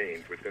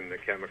contained within the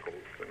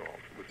chemicals and all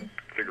with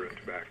cigarette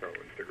tobacco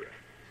and cigarettes.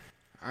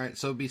 All right,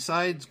 so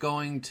besides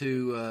going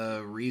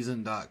to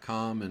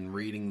Reason.com and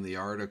reading the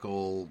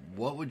article,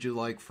 what would you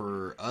like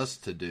for us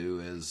to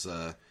do, as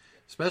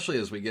especially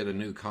as we get a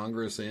new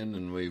Congress in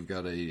and we've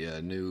got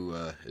a new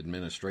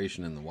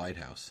administration in the White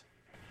House?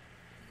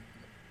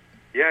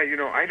 Yeah, you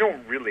know, I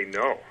don't really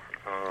know.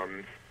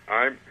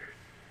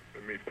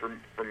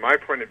 From my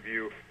point of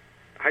view,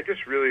 I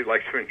just really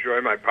like to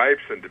enjoy my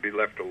pipes and to be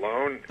left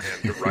alone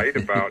and to write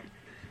about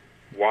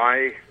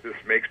why this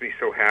makes me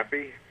so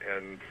happy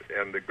and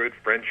the good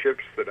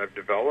friendships that I've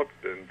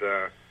developed and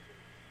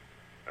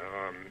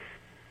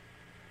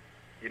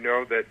you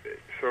know that.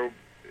 So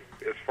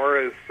as far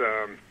as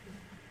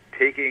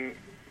taking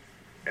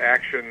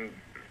action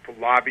for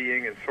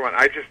lobbying and so on,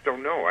 I just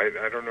don't know.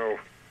 I don't know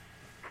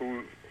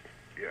who.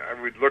 Yeah,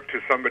 I would look to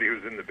somebody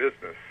who's in the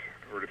business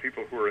or to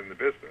people who are in the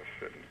business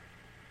and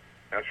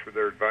ask for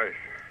their advice.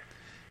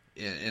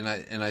 Yeah,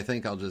 and I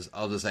think I'll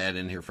just add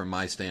in here from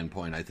my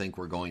standpoint. I think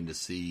we're going to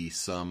see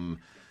some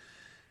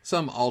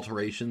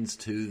alterations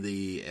to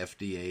the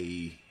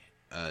FDA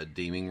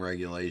deeming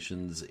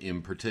regulations,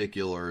 in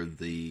particular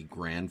the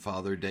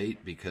grandfather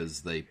date,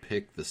 because they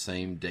picked the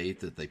same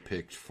date that they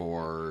picked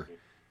for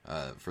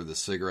the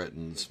cigarette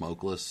and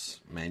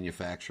smokeless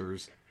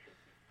manufacturers.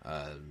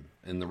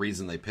 And the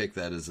reason they picked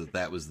that is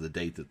that was the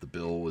date that the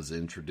bill was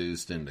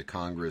introduced into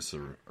Congress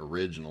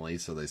originally.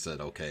 So they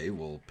said, okay,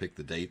 we'll pick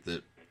the date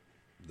that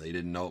they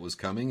didn't know it was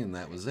coming, and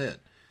that was it.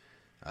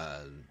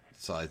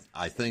 So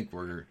I think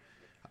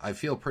I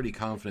feel pretty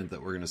confident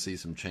that we're going to see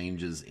some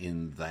changes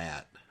in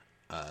that.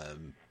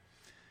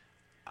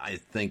 I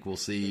think we'll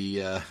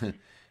see,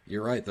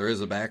 you're right, there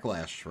is a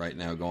backlash right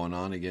now going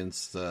on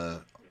against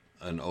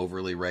an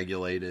overly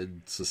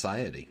regulated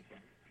society.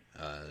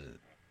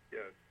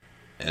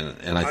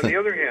 And I on think, the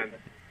other hand,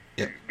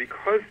 yeah.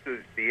 Because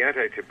the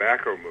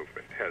anti-tobacco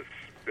movement has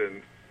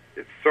been,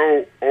 it's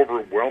so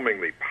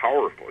overwhelmingly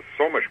powerful, it's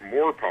so much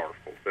more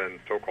powerful than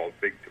so-called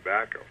big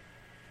tobacco.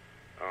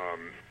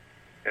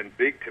 And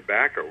big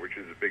tobacco, which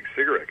is the big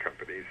cigarette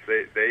companies,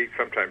 they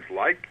sometimes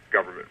like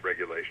government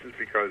regulations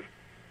because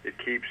it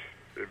keeps,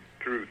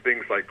 through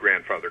things like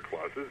grandfather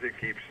clauses, it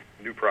keeps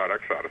new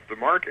products out of the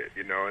market,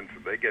 you know, and so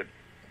they get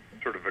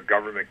sort of a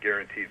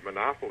government-guaranteed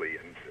monopoly.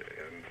 And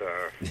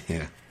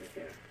yeah.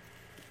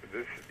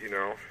 This, you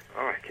know,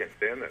 I can't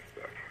stand that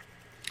stuff.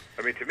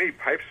 I mean, to me,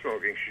 pipe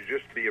smoking should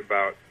just be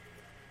about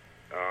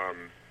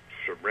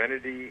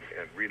serenity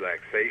and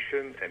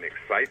relaxation and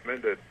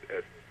excitement at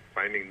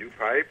finding new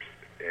pipes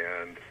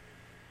and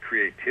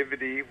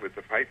creativity with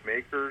the pipe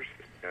makers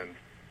and,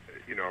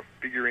 you know,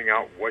 figuring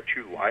out what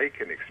you like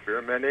and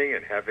experimenting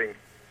and having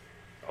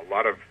a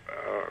lot of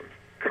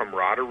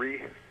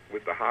camaraderie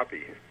with the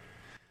hobby.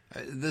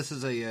 This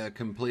is a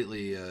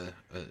completely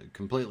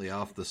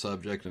off the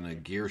subject and a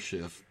gear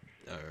shift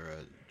or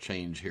a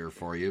change here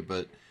for you,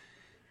 but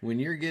when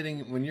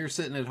you're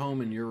sitting at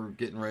home and you're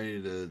getting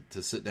ready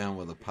to sit down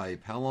with a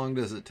pipe, how long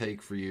does it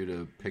take for you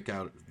to pick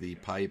out the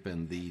pipe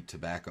and the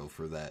tobacco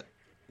for that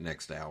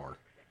next hour?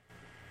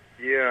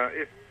 Yeah,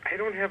 I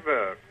don't have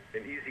an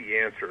easy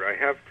answer. I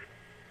have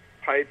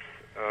pipes,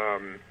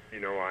 on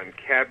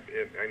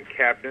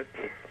cabinets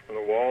on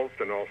the walls,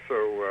 and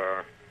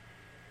also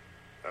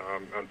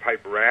on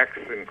pipe racks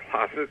in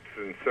closets.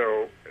 And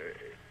so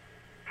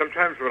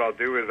sometimes what I'll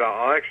do is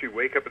I'll actually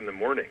wake up in the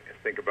morning and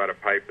think about a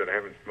pipe that I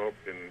haven't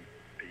smoked in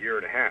a year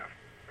and a half.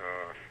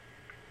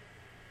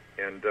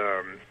 And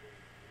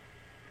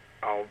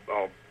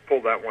I'll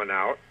pull that one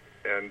out,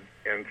 and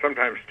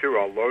sometimes, too,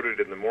 I'll load it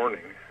in the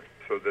morning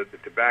so that the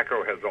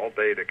tobacco has all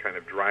day to kind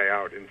of dry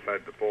out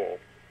inside the bowl.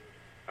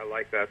 I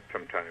like that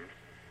sometimes.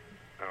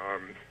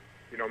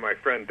 My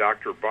friend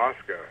Dr.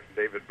 Bosca,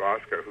 David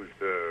Bosca,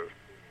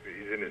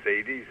 he's in his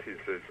 80s.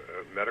 He's a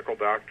medical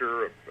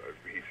doctor.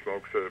 He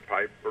smokes a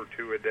pipe or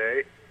two a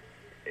day,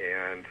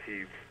 and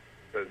he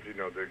says,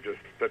 they're just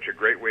such a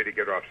great way to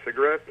get off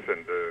cigarettes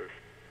and to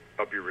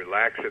help you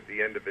relax at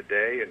the end of the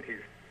day. And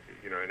he's,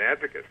 an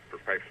advocate for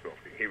pipe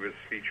smoking. He was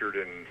featured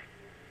in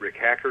Rick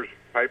Hacker's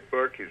pipe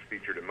book. He was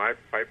featured in my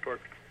pipe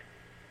book.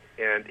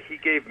 And he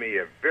gave me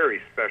a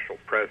very special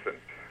present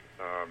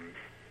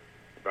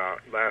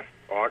about last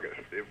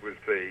August. It was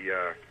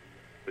the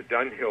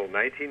Dunhill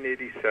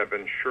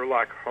 1987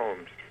 Sherlock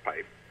Holmes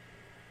pipe,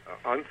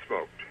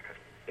 unsmoked.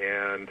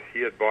 And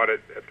he had bought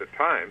it at the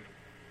time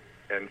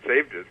and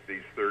saved it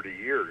these 30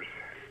 years.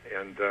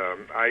 And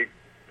I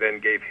then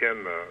gave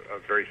him a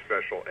very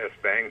special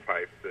S-Bang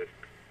pipe that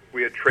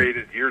we had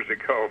traded years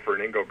ago for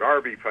an Ingo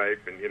Garby pipe,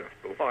 and, it's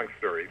a long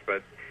story,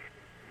 but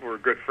we're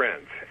good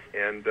friends.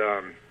 And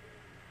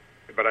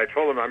but I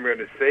told him I'm going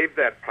to save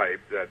that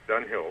pipe, that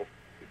Dunhill,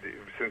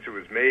 since it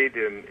was made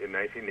in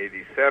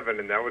 1987,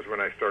 and that was when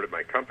I started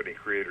my company,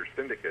 Creator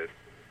Syndicate.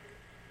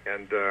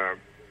 And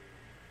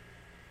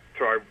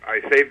so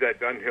I saved that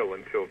Dunhill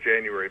until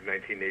January of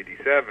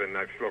 1987.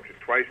 I've smoked it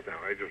twice now.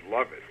 I just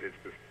love it. It's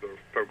just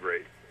so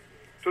great.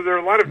 So there are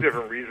a lot of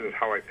different reasons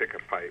how I pick a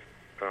pipe,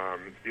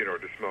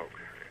 to smoke,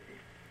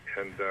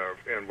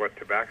 and what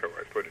tobacco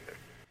I put in it.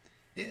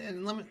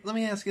 And let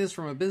me ask you this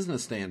from a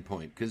business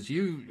standpoint, because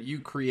you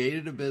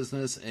created a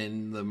business,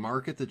 and the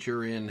market that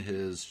you're in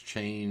has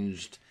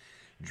changed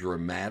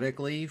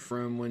dramatically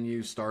from when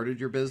you started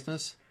your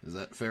business. Is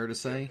that fair to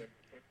say?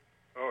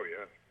 Oh,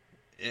 yeah.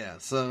 Yeah.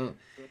 So,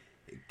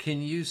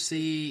 can you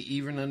see,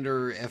 even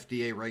under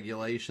FDA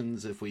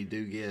regulations, if we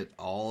do get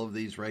all of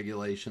these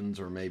regulations,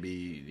 or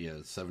maybe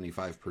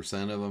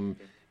 75% of them,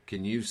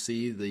 can you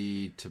see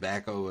the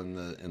tobacco and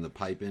the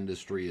pipe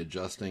industry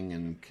adjusting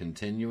and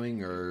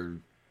continuing, or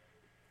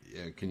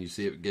can you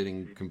see it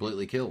getting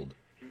completely killed?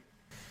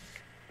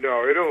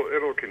 No,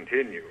 it'll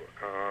continue.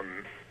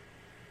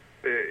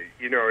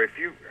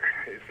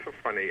 It's so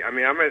funny. I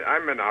mean,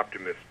 I'm an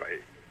optimist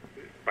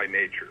by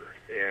nature,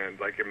 and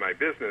like in my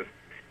business,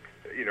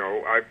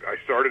 I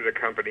started a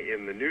company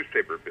in the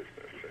newspaper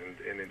business,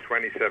 and in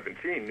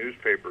 2017,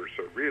 newspapers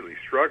are really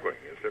struggling,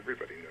 as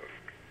everybody knows.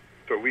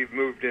 So we've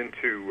moved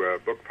into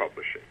book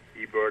publishing,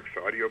 ebooks,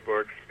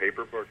 audiobooks,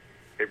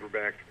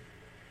 paperbacks,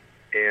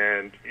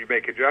 and you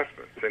make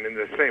adjustments. And in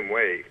the same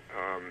way,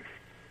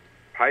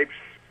 pipes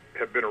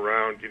have been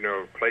around.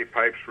 Clay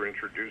pipes were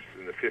introduced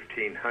in the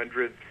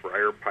 1500s,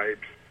 briar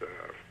pipes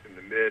in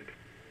the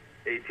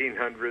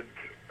mid-1800s.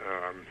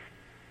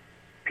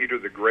 Peter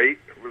the Great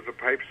was a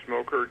pipe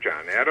smoker.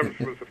 John Adams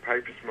was a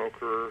pipe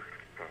smoker.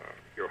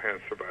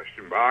 Johann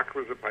Sebastian Bach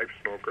was a pipe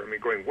smoker. I mean,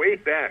 going way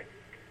back.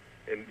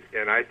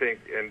 And I think,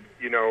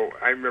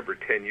 I remember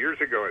 10 years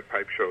ago at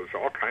pipe shows,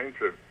 all kinds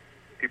of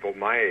people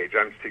my age,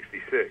 I'm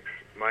 66,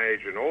 my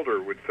age and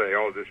older, would say,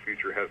 oh, this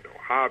future has no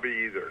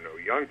hobby, there are no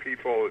young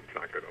people, it's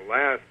not going to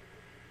last.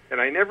 And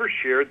I never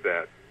shared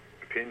that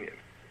opinion.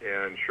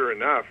 And sure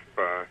enough,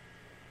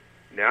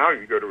 now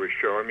you go to a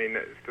show, I mean,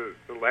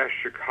 the last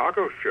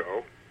Chicago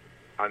show,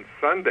 on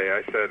Sunday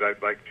I said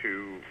I'd like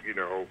to,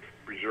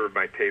 reserve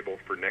my table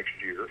for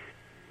next year.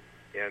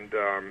 And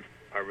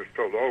I was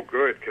told, oh,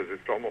 good, because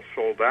it's almost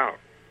sold out.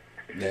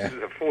 Yeah. This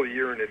is a full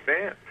year in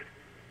advance.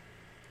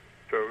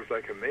 So it was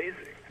like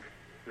amazing.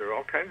 There are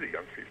all kinds of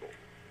young people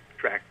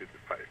attracted to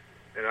pipe,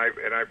 and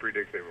I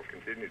predict they will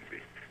continue to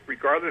be,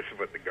 regardless of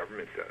what the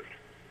government does.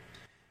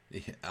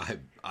 Yeah,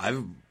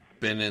 I've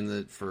been in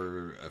it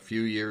for a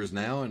few years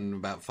now, and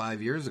about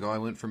 5 years ago, I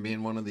went from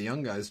being one of the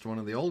young guys to one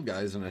of the old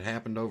guys, and it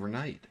happened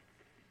overnight.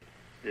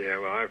 Yeah,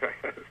 well,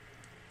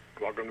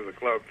 welcome to the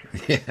club.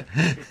 Yeah.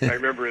 I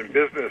remember in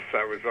business,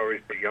 I was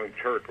always the young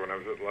Turk when I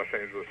was at Los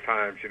Angeles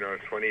Times. I was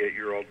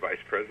 28-year-old vice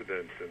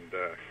president, and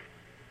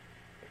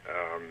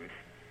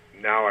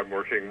now I'm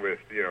working with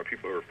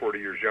people who are 40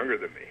 years younger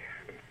than me.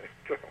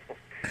 So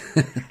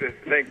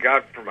thank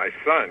God for my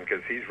son,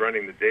 because he's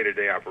running the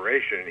day-to-day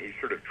operation. He's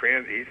sort of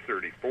he's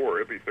 34.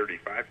 He'll be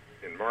 35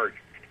 in March,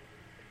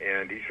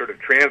 and he sort of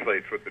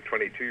translates what the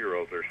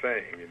 22-year-olds are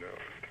saying.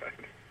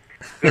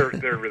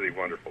 They're really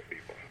wonderful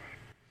people.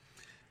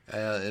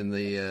 And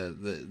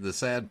the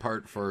sad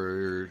part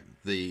for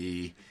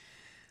the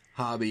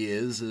hobby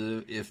is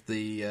if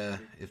the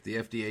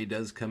FDA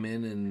does come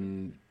in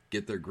and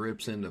get their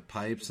grips into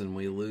pipes, and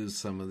we lose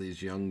some of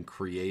these young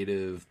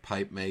creative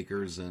pipe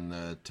makers and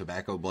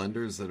tobacco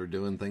blenders that are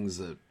doing things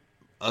that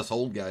us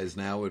old guys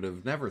now would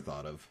have never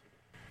thought of.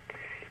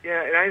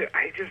 Yeah, and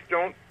I just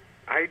don't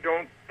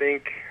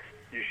think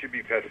you should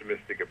be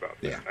pessimistic about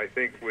that. Yeah. I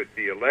think with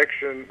the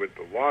election, with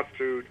the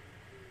lawsuit,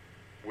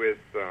 with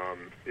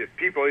if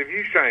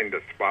you shined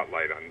a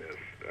spotlight on this,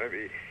 I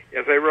mean,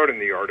 as I wrote in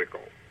the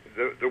article,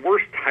 the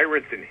worst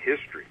tyrants in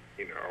history,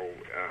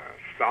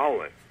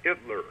 Stalin,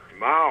 Hitler,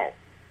 Mao,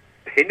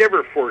 they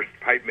never forced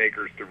pipe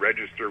makers to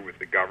register with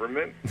the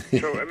government.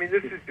 So, I mean,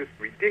 this is just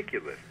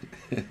ridiculous.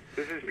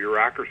 This is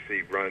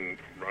bureaucracy run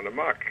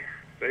amok.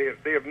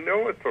 They have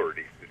no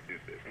authority to do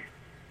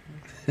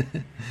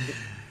this.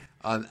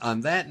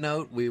 On that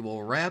note, we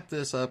will wrap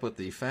this up with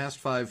the Fast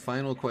 5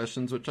 final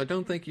questions, which I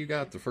don't think you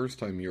got the first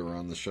time you were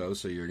on the show,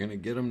 so you're going to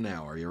get them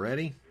now. Are you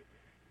ready?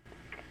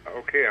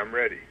 Okay, I'm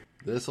ready.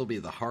 This will be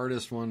the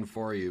hardest one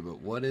for you,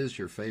 but what is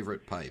your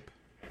favorite pipe?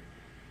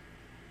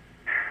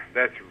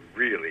 That's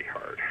really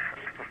hard.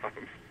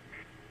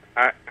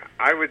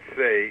 I would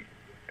say,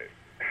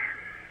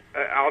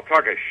 I'll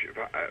talk a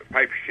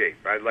pipe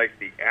shape. I like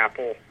the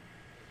apple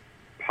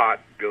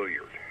pot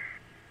billiard.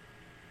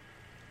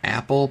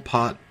 Apple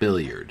pot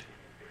billiard.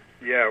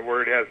 Yeah,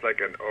 where it has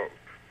like a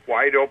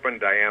wide open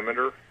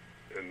diameter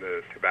in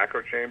the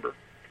tobacco chamber.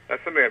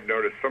 That's something I've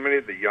noticed. So many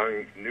of the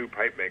young new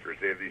pipe makers,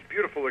 they have these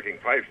beautiful looking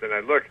pipes, and I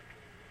look,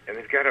 and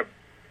it's got a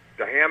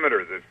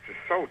diameter that's just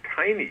so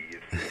tiny.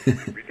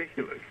 It's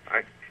ridiculous.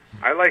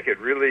 I like it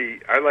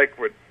really. I like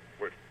what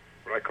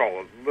I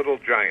call a little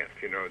giant.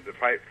 The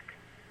pipe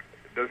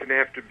doesn't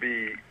have to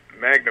be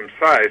magnum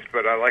sized,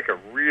 but I like a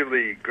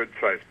really good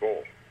sized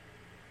bowl.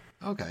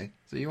 Okay,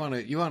 so you want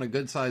a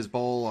good sized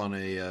bowl on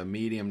a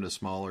medium to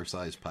smaller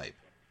size pipe.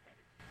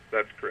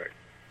 That's correct.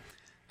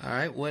 All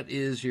right, what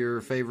is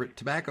your favorite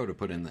tobacco to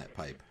put in that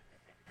pipe?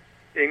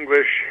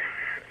 English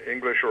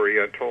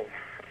Oriental,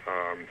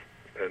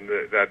 and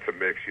that's a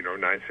mix.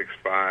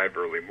 965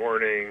 early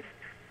morning,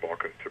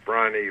 Balkan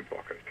Sobrani,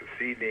 Balkan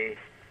Ticini,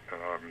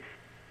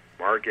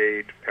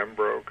 Margate,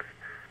 Pembroke,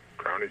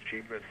 Crown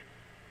Achievement.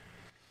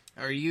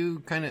 Are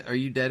you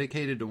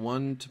dedicated to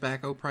one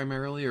tobacco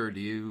primarily, or do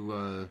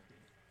you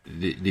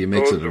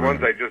mix it around? The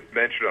ones I just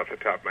mentioned off the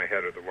top of my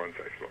head are the ones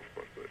I smoke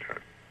most of the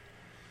time.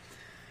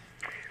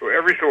 So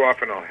every so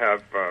often I'll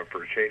have,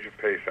 for a change of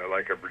pace, I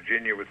like a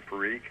Virginia with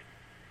Perique,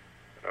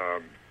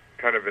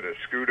 kind of an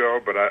Escudo,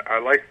 but I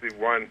like the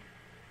one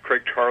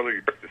Craig Charlie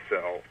used to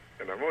sell,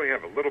 and I only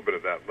have a little bit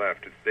of that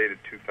left. It's dated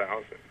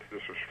 2000.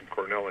 This was from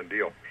Cornell and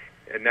Deal.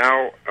 And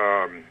now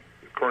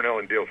Cornell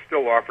and Deal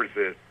still offers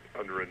it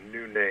under a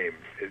new name.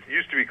 It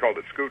used to be called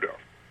Escudo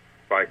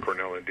by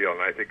Cornell and Deal,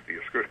 and I think the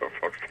Escudo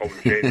folks told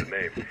them to change the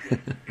name.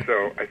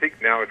 So I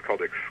think now it's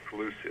called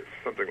Exclusive,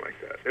 something like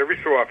that. Every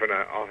so often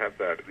I'll have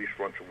that at least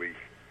once a week,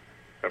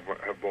 have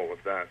a bowl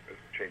of that as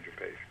a change of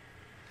pace.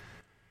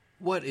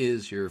 What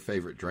is your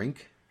favorite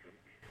drink?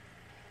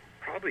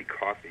 Probably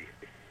coffee.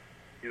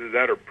 Either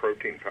that or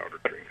protein powder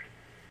drinks.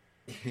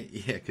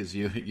 Yeah, because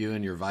you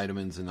and your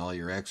vitamins and all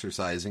your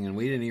exercising, and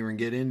we didn't even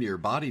get into your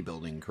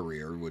bodybuilding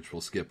career, which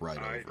we'll skip right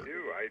over. I do.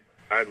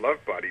 I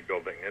love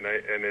bodybuilding, and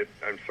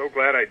I'm so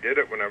glad I did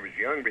it when I was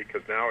young,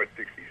 because now at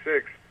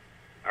 66,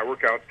 I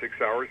work out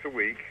 6 hours a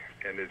week,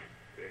 and it's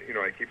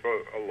I keep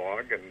a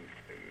log, and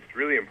it's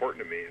really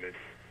important to me, and it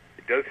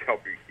does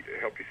help you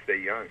stay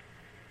young.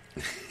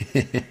 This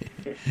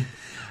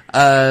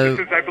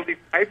is, I believe,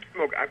 pipe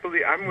smoke.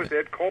 I'm with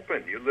Ed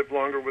Colpin. You live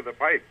longer with a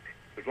pipe.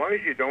 As long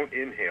as you don't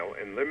inhale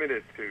and limit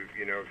it to,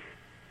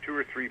 2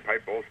 or 3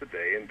 pipe bowls a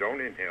day and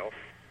don't inhale,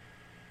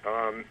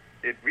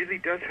 it really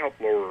does help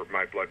lower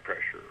my blood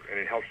pressure, and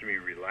it helps me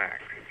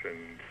relax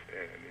and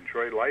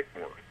enjoy life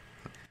more.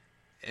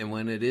 And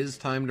when it is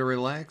time to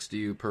relax, do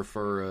you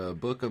prefer a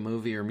book, a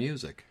movie, or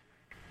music?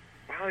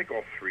 I like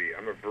all three.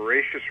 I'm a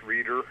voracious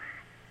reader.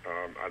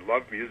 I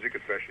love music,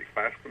 especially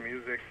classical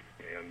music,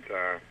 and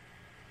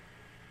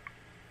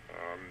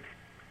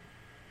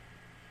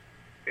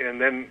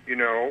then,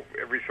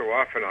 every so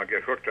often I'll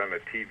get hooked on a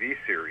TV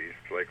series.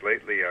 Like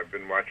lately I've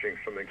been watching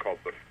something called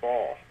The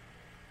Fall,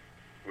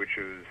 which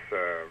is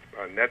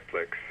on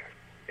Netflix,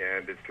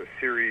 and it's a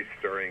series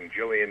starring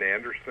Gillian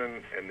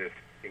Anderson and this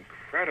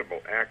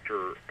incredible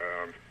actor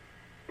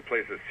who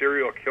plays a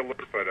serial killer,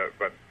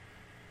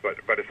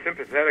 but a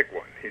sympathetic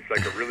one. He's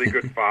like a really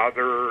good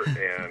father,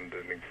 and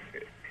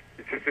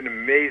it's just an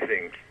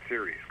amazing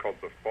series called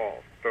The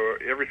Fall. So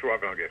every so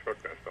often I'll get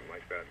hooked on something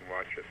like that and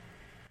watch it.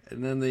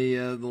 And then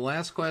the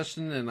last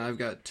question, and I've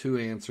got 2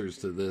 answers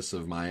to this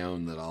of my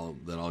own that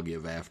I'll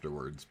give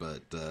afterwards.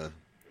 But do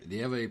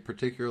you have a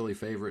particularly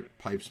favorite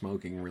pipe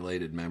smoking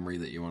related memory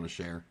that you want to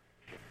share?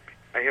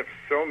 I have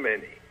so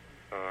many,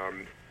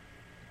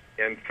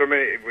 and so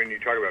many. When you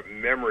talk about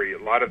memory, a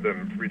lot of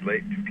them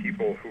relate to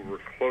people who were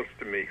close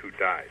to me who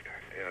died,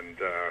 and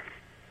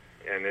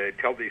they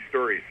tell these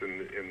stories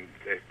and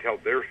they tell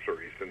their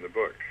stories in the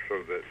book.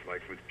 So that,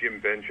 like with Jim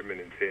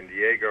Benjamin in San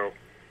Diego.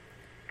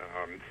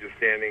 Just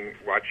standing,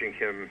 watching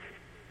him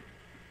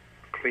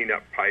clean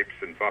up pipes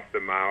and buff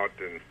them out,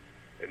 and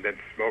then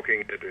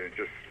smoking it, and it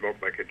just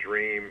smoked like a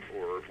dream.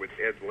 Or with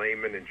Ed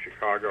Lehman in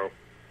Chicago,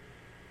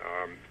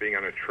 being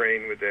on a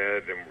train with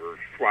Ed, and we're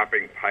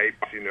swapping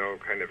pipes,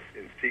 kind of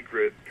in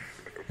secret.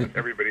 with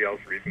everybody else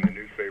reading the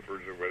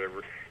newspapers or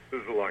whatever. This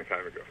was a long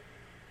time ago.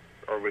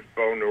 Or with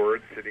Bo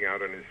Nord sitting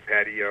out on his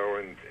patio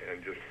and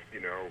just,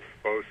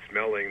 Bo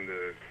smelling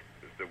the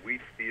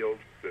wheat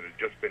fields that had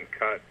just been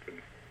cut.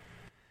 And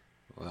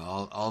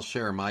well, I'll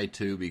share my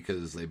two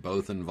because they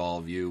both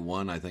involve you.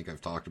 One I think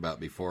I've talked about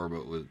before,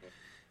 but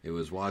it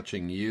was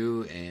watching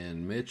you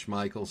and Mitch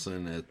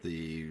Michelson at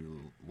the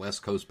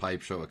West Coast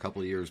Pipe Show a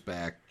couple of years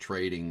back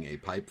trading a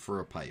pipe for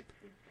a pipe.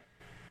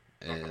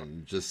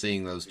 And just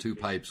seeing those two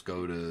pipes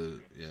go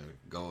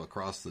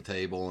across the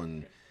table,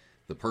 and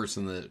the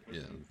person that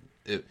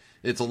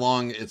it's a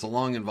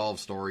long involved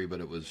story, but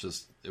it was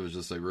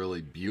just a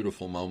really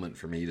beautiful moment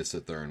for me to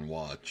sit there and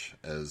watch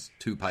as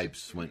two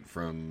pipes went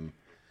from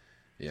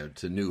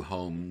to new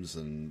homes,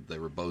 and they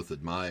were both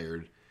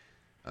admired.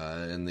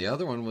 And the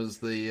other one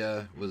was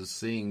was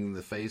seeing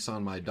the face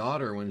on my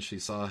daughter when she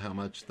saw how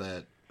much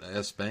that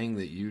S-Bang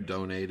that you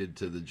donated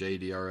to the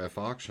JDRF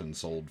auction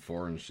sold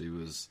for, and she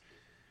was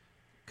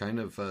kind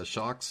of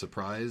shocked,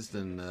 surprised,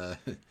 and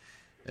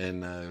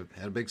had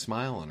a big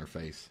smile on her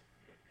face.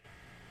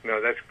 No,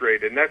 that's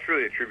great, and that's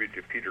really a tribute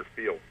to Peter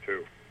Field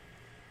too,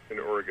 in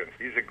Oregon.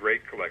 He's a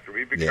great collector.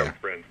 We've become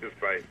friends just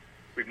by.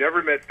 We've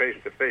never met face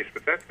to face,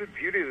 but that's the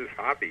beauty of this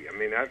hobby. I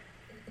mean, I've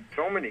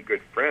so many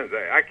good friends.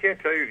 I can't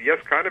tell you. Yes,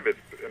 Conovitz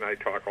and I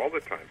talk all the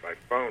time by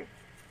phone.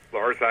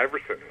 Lars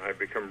Iverson and I've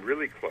become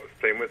really close.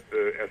 Same with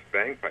the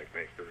S-Bang pipe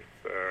makers,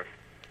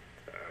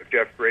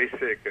 Jeff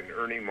Graysick and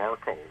Ernie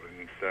Markle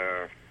and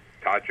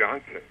Todd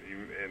Johnson.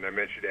 And I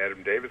mentioned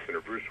Adam Davison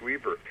or Bruce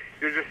Weaver.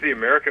 They're just the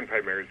American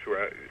pipe makers who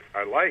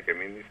I like. I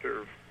mean,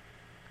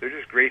 they're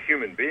just great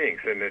human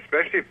beings, and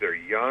especially if they're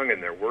young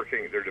and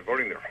they're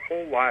devoting their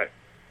whole life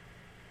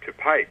to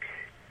pipes.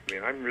 I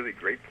mean, I'm really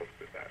grateful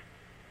for that.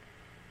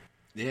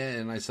 Yeah,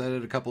 and I said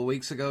it a couple of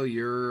weeks ago.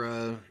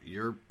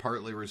 You're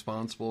partly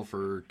responsible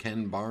for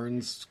Ken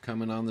Barnes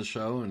coming on the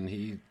show, and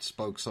he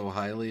spoke so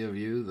highly of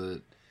you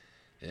that,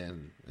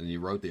 and you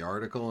wrote the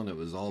article, and it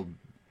was all.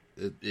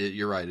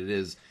 You're right. It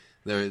is.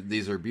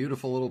 These are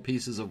beautiful little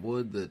pieces of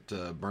wood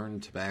that burn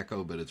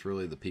tobacco, but it's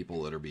really the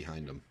people that are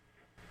behind them.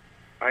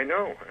 I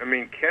know. I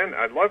mean, Ken.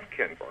 I love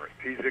Ken Barnes.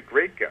 He's a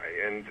great guy,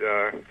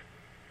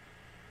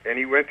 and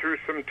he went through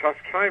some tough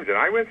times, and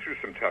I went through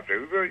some tough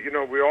times.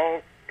 We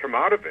all come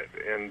out of it,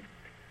 and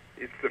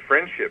it's the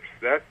friendships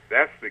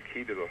that's the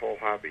key to the whole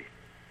hobby.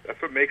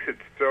 That's what makes it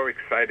so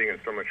exciting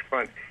and so much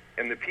fun.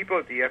 And the people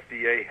at the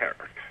FDA are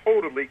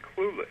totally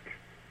clueless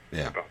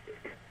about this.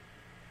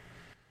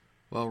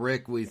 Well,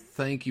 Rick, we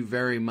thank you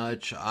very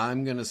much.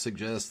 I'm going to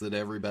suggest that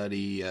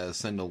everybody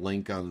send a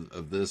link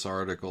of this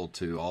article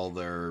to all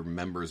their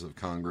members of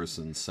Congress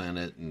and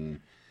Senate,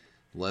 and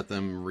let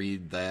them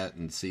read that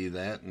and see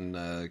that,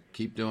 and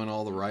keep doing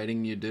all the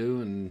writing you do,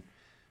 and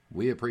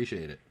we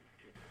appreciate it.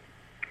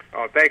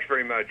 Oh, thanks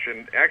very much.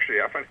 And actually,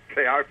 I want to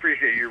say I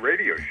appreciate your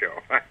radio show.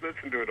 I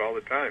listen to it all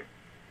the time.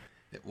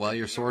 While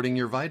you're sorting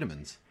your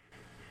vitamins.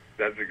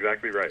 That's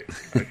exactly right.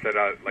 I set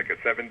out like a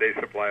 7-day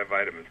supply of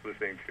vitamins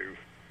listening to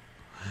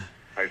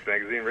Pipes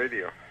Magazine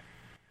Radio.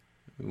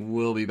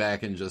 We'll be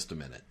back in just a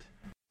minute.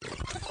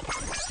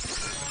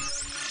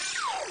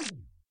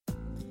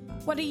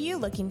 What are you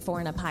looking for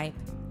in a pipe?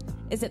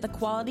 Is it the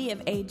quality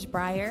of aged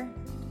briar?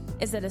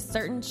 Is it a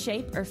certain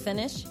shape or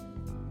finish?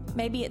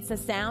 Maybe it's the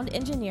sound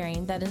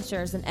engineering that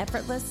ensures an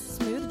effortless,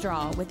 smooth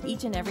draw with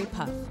each and every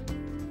puff.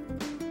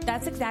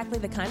 That's exactly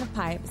the kind of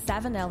pipe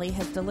Savinelli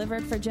has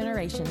delivered for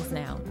generations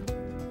now.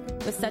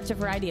 With such a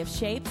variety of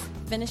shapes,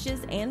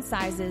 finishes, and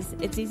sizes,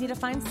 it's easy to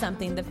find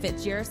something that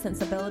fits your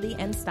sensibility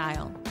and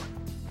style.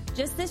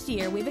 Just this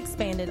year, we've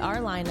expanded our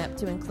lineup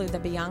to include the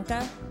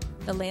Bianca,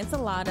 the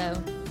Lanceolato,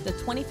 the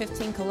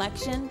 2015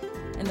 collection,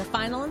 and the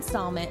final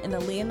installment in the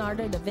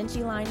Leonardo da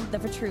Vinci line, the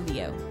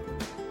Vitruvio.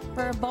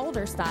 For a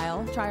bolder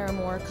style, try our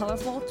more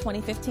colorful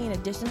 2015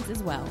 editions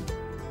as well.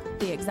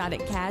 The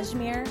exotic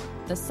cashmere,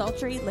 the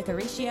sultry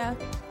licoricia,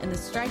 and the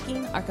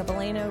striking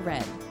arcobaleno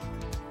red.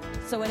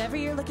 So whatever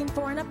you're looking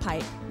for in a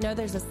pipe, know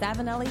there's a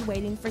Savinelli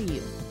waiting for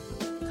you.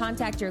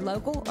 Contact your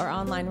local or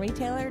online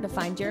retailer to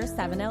find your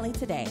Savinelli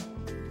today.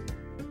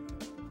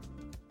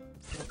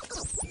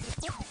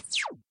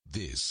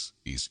 This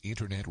is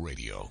Internet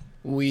Radio.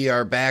 We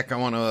are back. I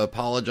want to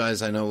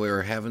apologize. I know we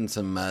were having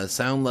some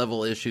sound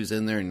level issues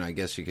in there, and I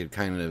guess you could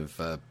kind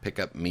of pick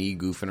up me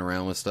goofing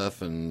around with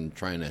stuff and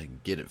trying to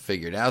get it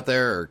figured out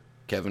there, or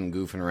Kevin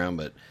goofing around,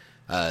 but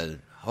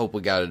hope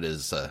we got it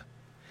as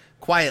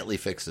quietly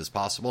fixed as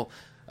possible.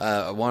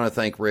 I want to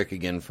thank Rick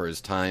again for his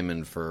time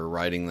and for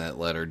writing that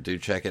letter. Do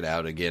check it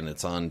out. Again,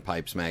 it's on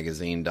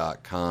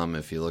PipesMagazine.com.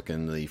 If you look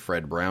in the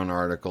Fred Brown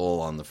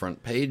article on the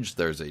front page,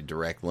 there's a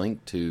direct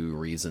link to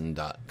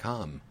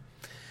Reason.com.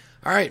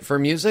 All right, for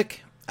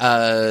music,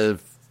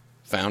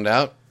 found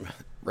out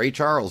Ray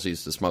Charles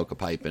used to smoke a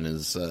pipe in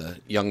his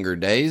younger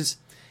days.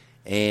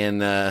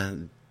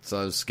 And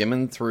so I was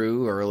skimming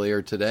through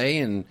earlier today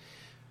and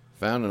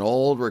found an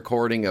old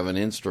recording of an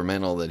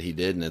instrumental that he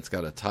did, and it's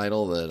got a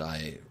title that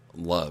I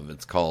love.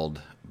 It's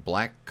called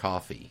Black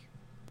Coffee.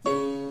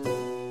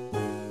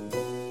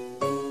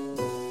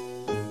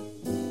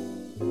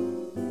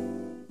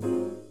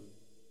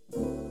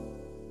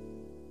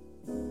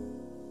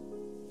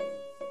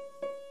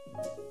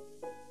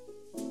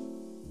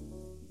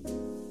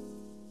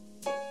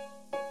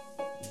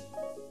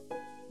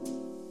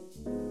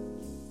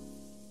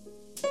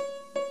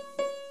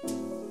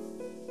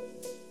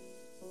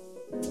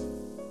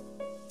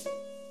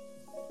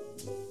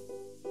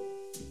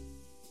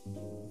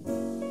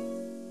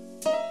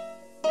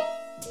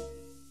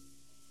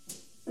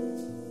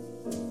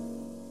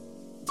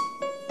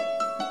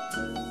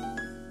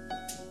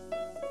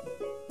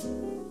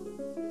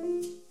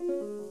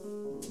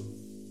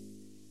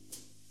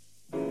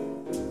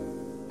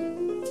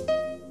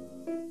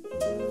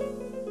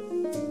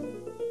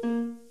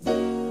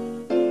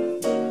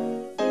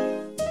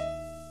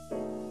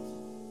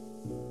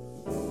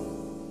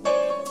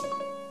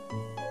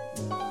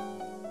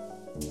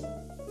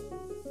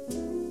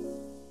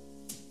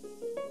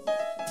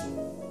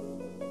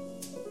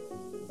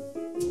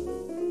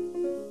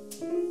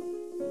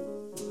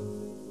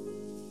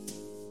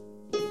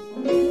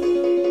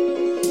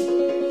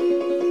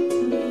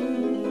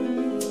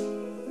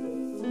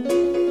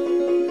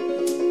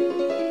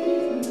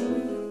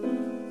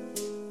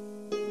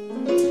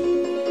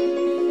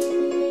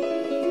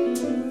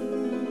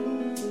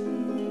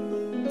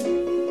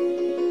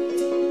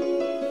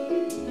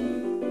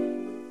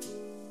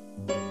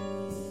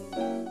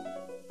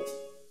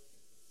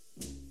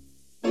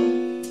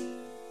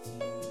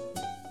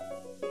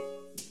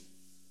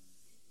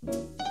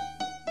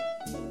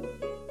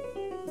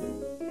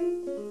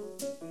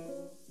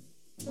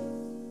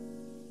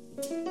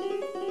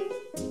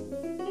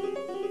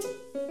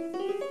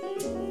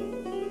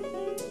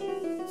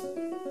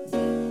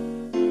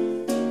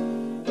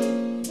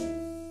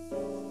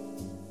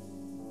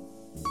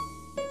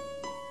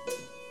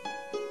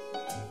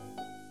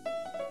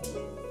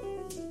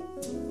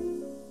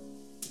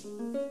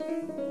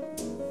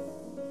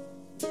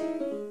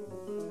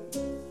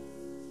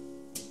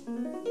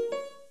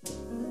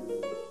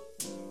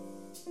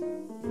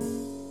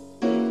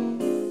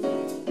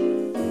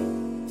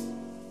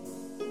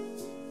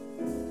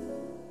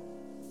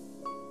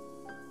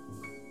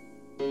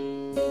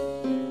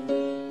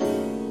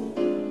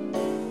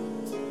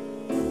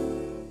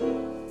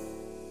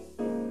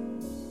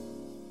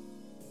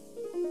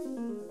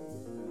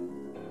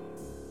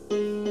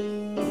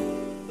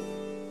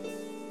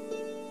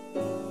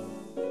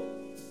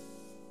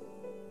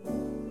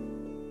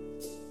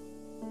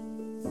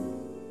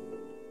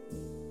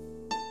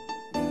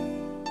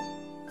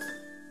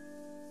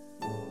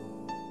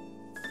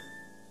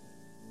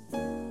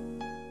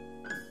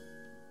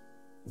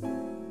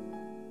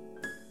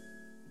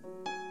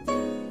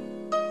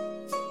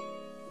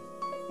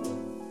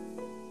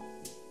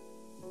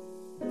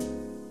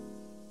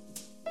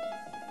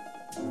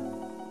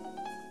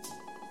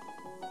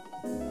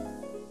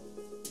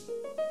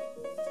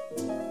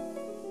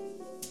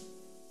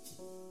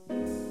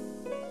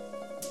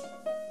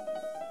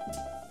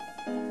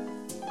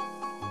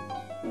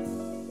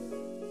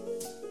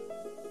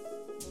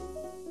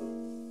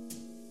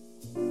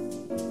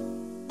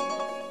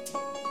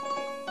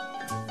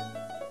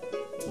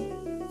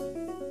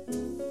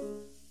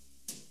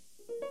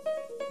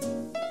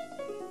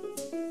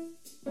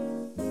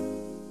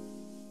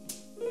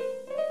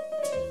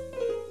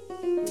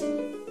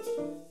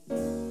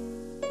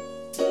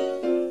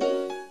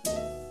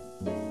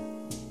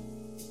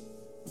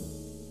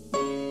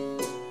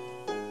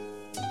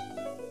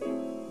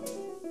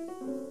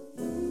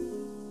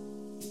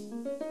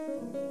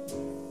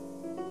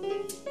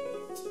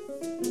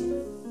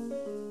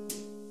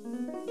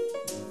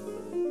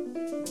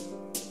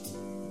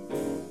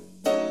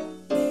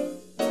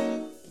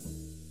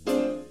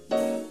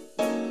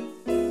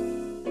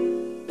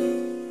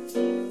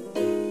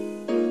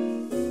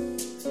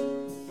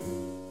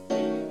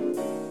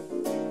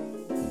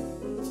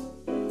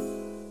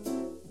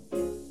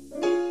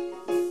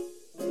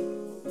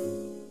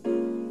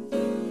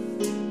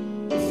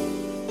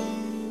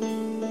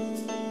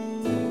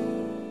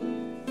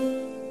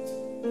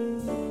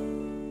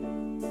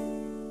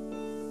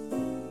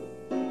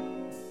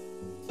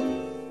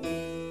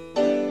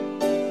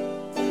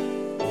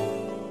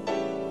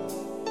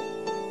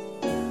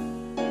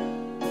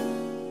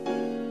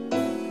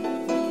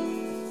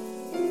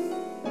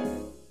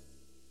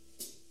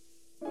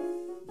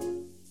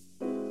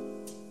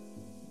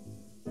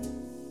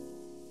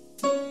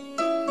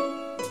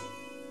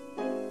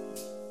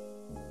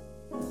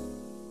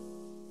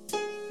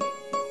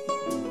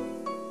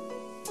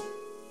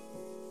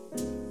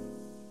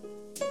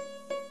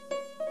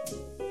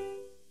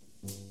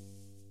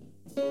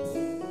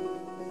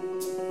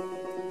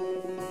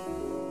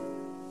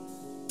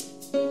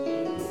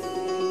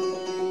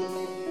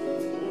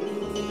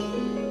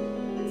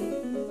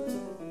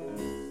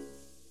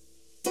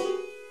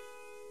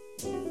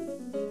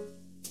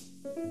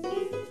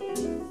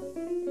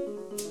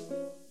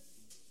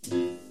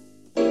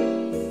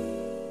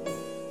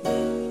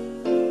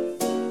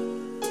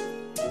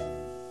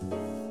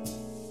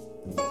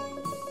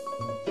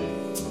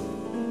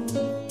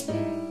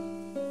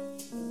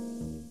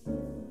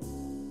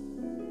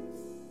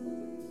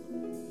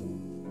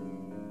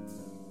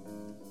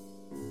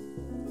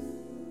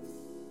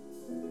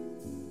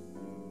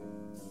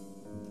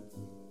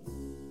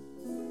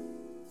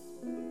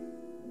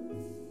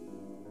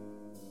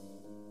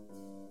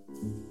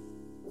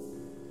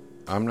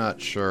 I'm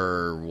not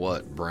sure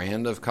what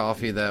brand of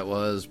coffee that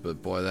was,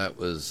 but boy, that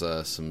was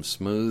some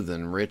smooth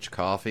and rich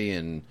coffee,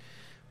 and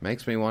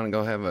makes me want to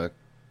go have a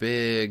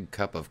big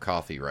cup of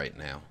coffee right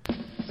now.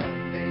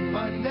 Sunday,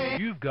 Monday,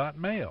 you've got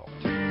mail.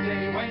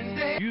 Tuesday,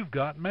 Wednesday, You've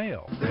got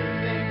mail.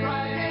 Thursday,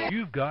 Friday,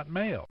 You've got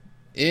mail.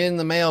 In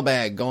the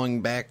mailbag,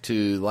 going back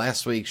to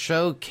last week's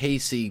show,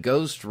 Casey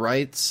Ghost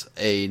writes,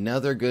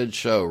 another good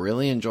show.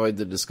 Really enjoyed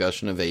the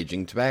discussion of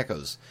aging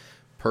tobaccos.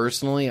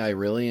 Personally, I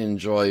really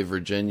enjoy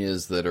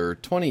Virginias that are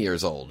 20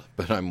 years old,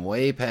 but I'm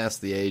way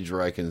past the age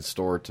where I can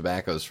store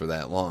tobaccos for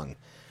that long.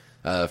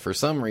 For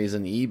some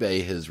reason,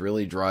 eBay has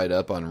really dried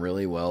up on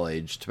really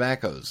well-aged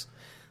tobaccos.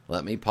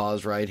 Let me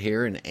pause right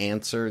here and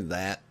answer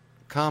that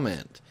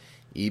comment.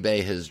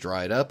 eBay has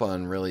dried up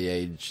on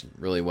really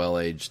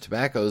well-aged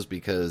tobaccos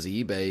because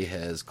eBay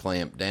has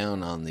clamped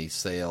down on the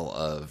sale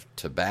of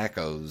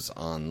tobaccos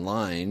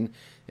online,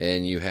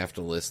 and you have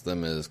to list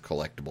them as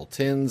collectible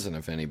tins, and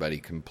if anybody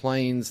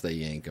complains, they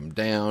yank them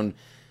down.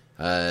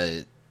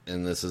 And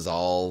this is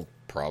all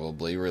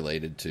probably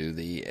related to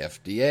the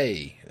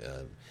FDA.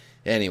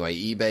 Anyway,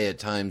 eBay at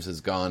times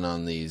has gone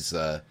on these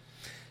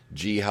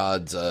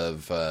jihads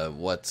of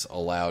what's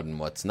allowed and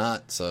what's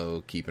not,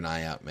 so keep an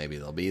eye out. Maybe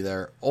they'll be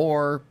there.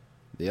 Or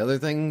the other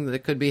thing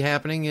that could be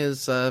happening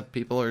is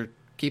people are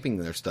keeping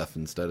their stuff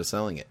instead of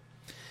selling it.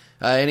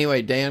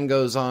 Anyway, Dan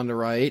goes on to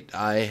write,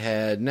 I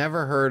had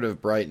never heard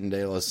of Brighton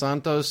de los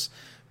Santos,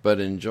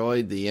 but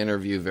enjoyed the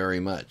interview very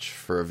much.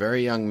 For a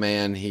very young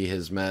man, he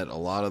has met a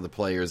lot of the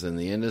players in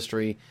the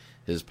industry.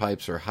 His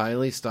pipes are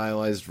highly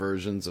stylized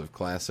versions of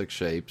classic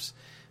shapes.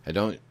 I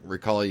don't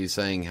recall you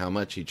saying how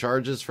much he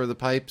charges for the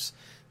pipes.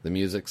 The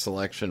music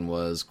selection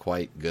was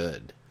quite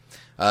good.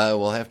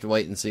 We'll have to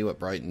wait and see what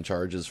Brighton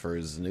charges for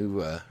his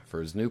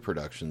new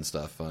production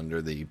stuff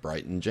under the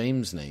Brighton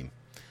James name.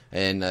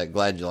 And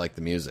glad you like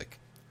the music.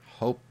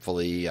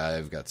 Hopefully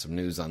I've got some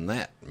news on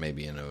that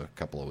maybe in a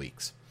couple of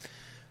weeks.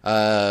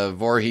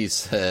 Voorhees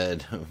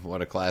said,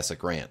 what a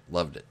classic rant.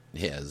 Loved it.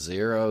 Yeah,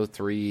 0,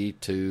 3,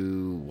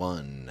 2,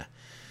 1.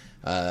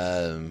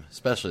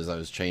 Especially as I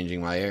was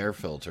changing my air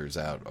filters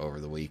out over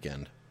the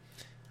weekend.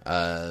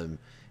 And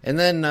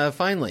then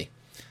finally,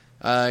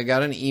 I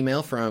got an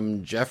email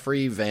from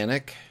Jeffrey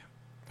Vanek.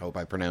 Hope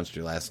I pronounced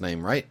your last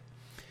name right.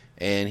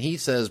 And he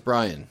says,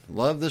 Brian,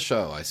 love the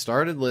show. I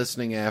started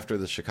listening after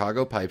the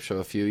Chicago Pipe Show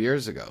a few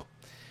years ago.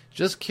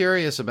 Just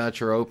curious about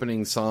your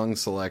opening song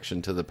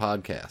selection to the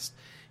podcast.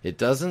 It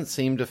doesn't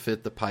seem to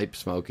fit the pipe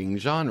smoking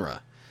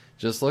genre.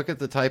 Just look at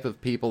the type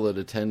of people that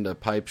attend a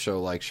pipe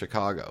show like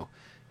Chicago.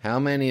 How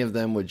many of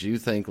them would you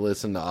think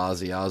listen to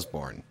Ozzy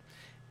Osbourne?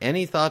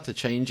 Any thought to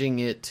changing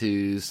it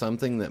to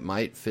something that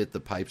might fit the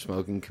pipe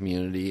smoking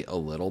community a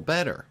little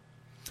better?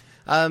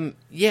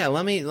 Yeah,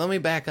 let me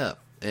back up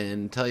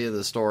and tell you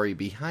the story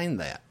behind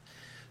that.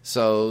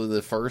 So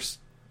the first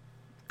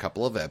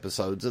couple of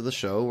episodes of the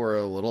show were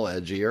a little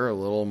edgier, a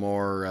little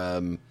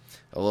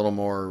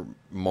more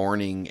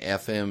morning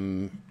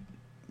FM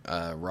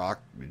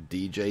rock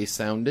DJ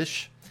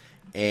soundish,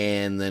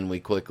 and then we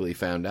quickly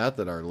found out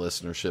that our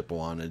listenership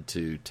wanted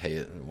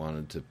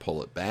to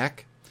pull it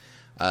back.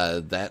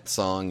 That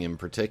song in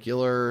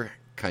particular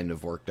kind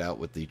of worked out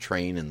with the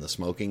train and the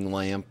smoking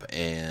lamp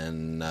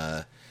and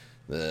the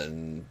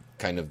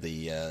kind of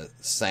the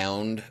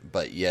sound,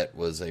 but yet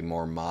was a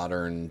more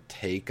modern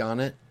take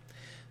on it.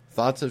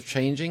 Thoughts of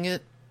changing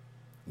it?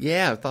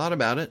 Yeah, I've thought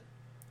about it.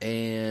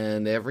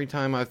 And every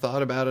time I've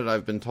thought about it,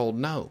 I've been told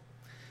no.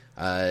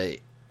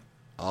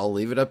 I'll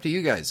leave it up to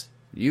you guys.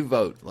 You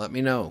vote. Let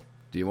me know.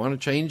 Do you want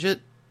to change it?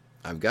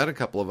 I've got a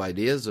couple of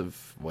ideas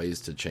of ways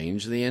to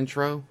change the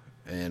intro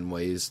and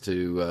ways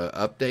to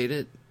update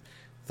it.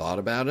 Thought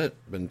about it.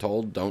 Been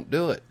told don't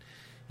do it.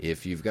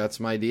 If you've got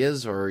some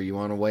ideas or you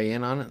want to weigh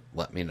in on it,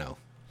 let me know.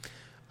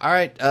 All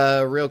right,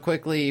 real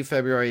quickly,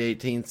 February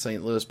 18th,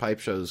 St. Louis Pipe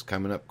Show's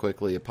coming up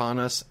quickly upon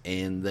us.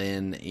 And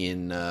then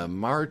in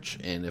March,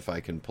 and if I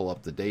can pull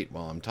up the date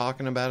while I'm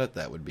talking about it,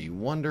 that would be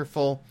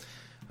wonderful.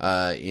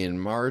 In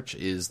March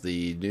is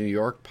the New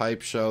York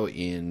Pipe Show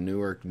in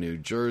Newark, New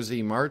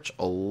Jersey, March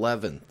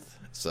 11th.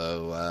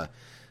 So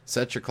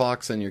set your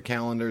clocks and your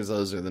calendars.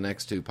 Those are the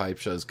next two pipe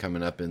shows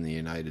coming up in the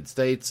United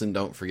States. And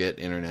don't forget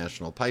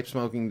International Pipe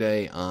Smoking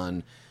Day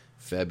on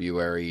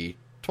February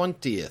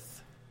 20th.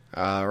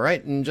 All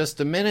right, in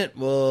just a minute,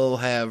 we'll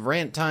have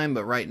rant time,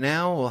 but right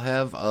now, we'll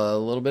have a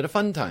little bit of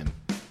fun time.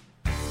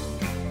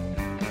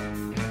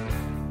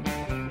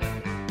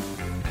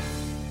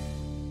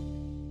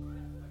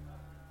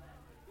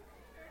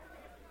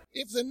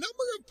 If the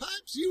number of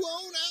pipes you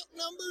own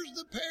outnumbers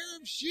the pair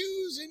of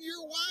shoes in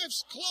your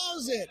wife's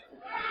closet,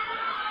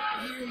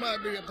 you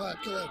might be a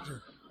pipe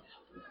collector.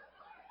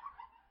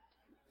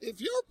 If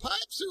your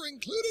pipes are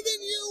included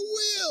in your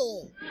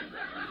will,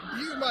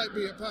 you might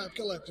be a pipe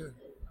collector.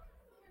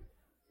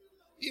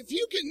 If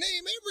you can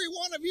name every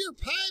one of your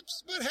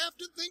pipes but have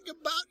to think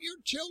about your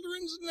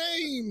children's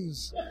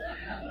names,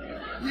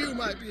 you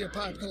might be a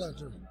pipe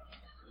collector.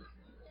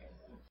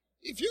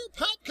 If your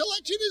pipe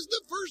collection is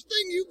the first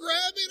thing you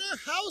grab in a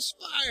house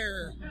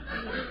fire,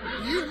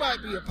 you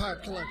might be a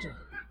pipe collector.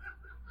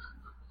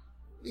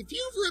 If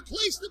you've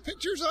replaced the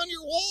pictures on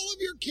your wall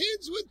of your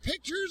kids with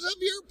pictures of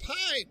your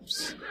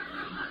pipes,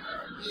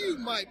 you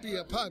might be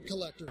a pipe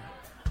collector.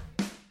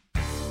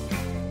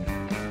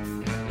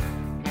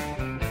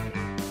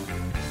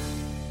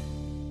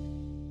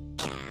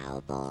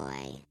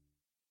 Cowboy.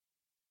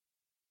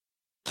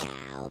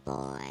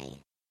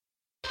 Cowboy.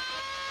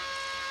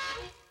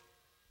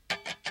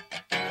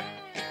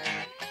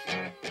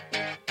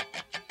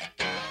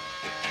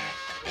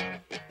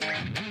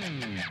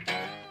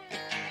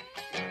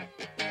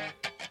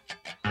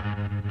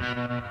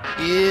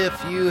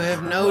 If you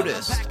have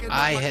noticed,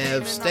 I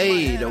have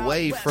stayed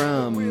away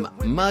from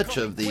much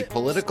of the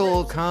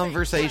political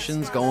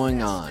conversations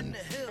going on.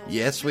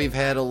 Yes, we've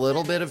had a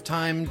little bit of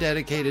time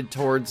dedicated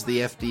towards the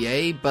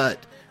FDA, but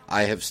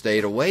I have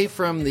stayed away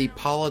from the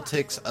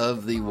politics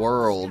of the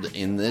world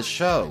in this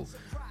show.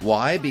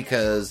 Why?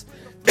 Because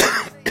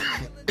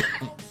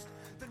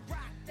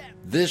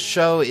this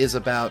show is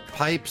about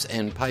pipes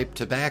and pipe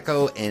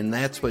tobacco, and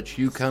that's what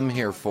you come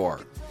here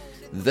for.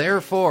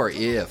 Therefore,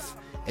 if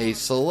a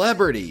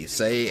celebrity,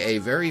 say a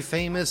very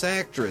famous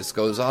actress,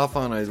 goes off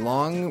on a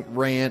long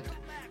rant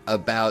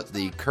about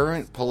the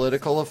current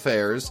political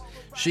affairs,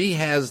 she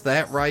has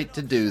that right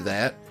to do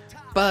that,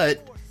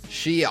 but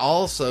she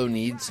also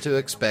needs to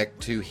expect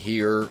to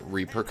hear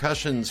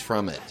repercussions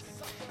from it.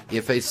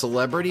 If a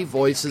celebrity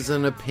voices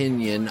an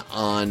opinion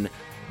on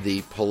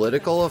the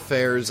political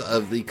affairs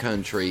of the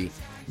country,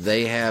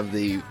 they have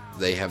the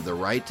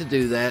right to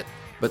do that,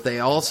 but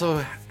they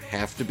also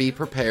have to be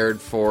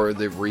prepared for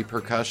the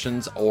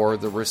repercussions or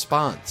the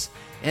response,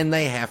 and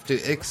they have to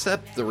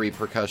accept the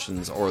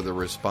repercussions or the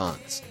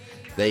response.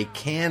 They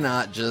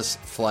cannot just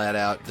flat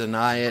out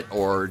deny it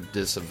or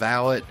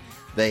disavow it.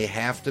 They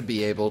have to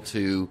be able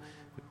to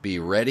be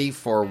ready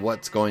for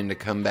what's going to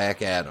come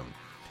back at them.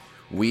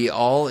 We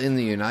all in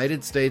the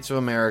United States of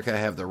America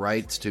have the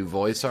rights to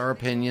voice our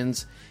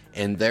opinions,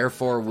 and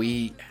therefore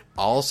we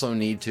also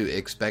need to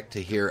expect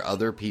to hear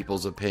other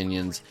people's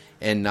opinions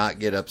and not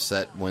get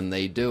upset when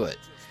they do it.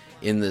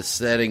 In the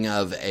setting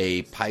of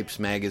a Pipes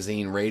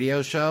Magazine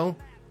radio show,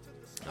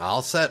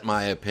 I'll set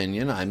my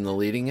opinion. I'm the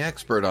leading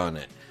expert on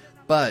it.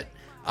 But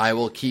I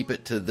will keep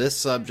it to this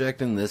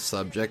subject and this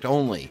subject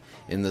only.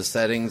 In the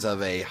settings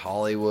of a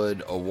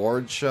Hollywood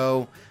awards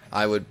show,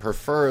 I would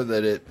prefer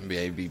that it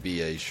maybe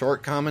be a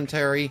short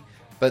commentary,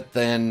 but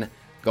then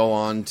go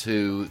on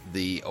to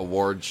the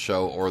awards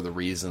show or the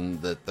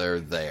reason that they're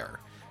there.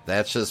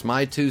 That's just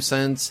my 2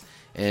 cents.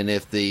 And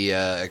if the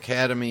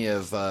Academy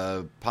of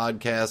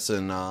Podcasts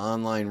and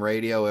Online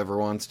Radio ever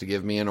wants to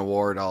give me an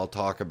award, I'll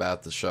talk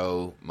about the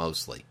show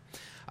mostly.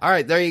 All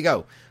right, there you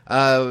go.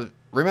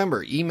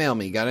 Remember, email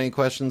me. Got any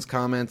questions,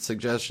 comments,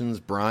 suggestions?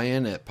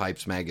 Brian at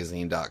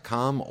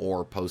PipesMagazine.com,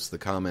 or post the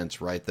comments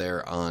right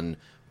there on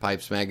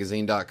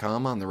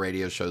PipesMagazine.com on the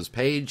radio show's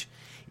page.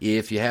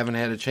 If you haven't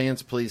had a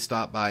chance, please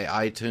stop by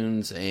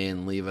iTunes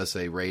and leave us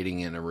a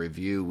rating and a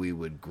review. We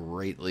would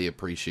greatly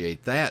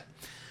appreciate that.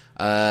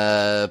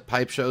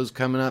 Pipe shows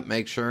coming up.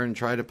 Make sure and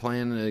try to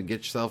plan to get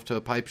yourself to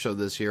a pipe show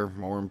this year.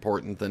 More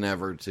important than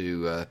ever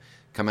to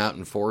come out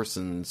in force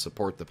and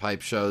support the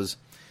pipe shows.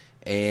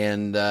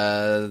 And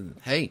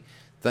hey,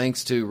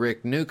 thanks to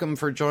Rick Newcombe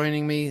for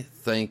joining me.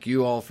 Thank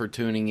you all for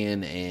tuning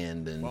in,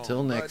 and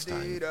until next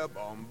time. Until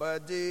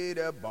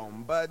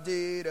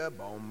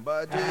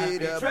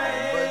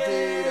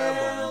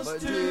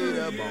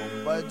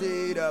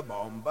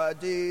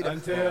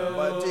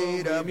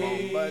we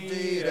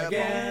meet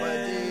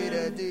again.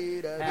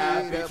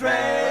 Happy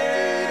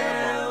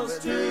trails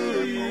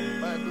to you.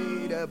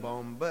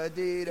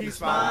 Keep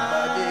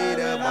smiling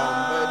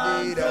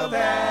until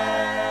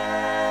then.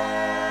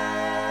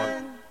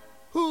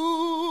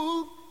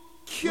 Who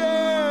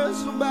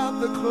cares about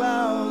the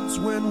clouds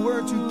when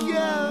we're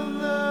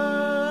together?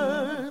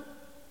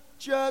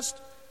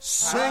 Just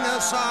sing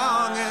a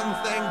song and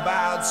think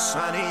about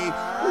sunny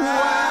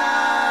weather.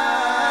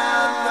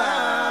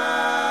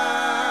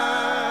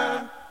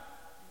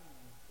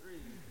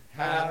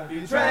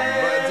 Happy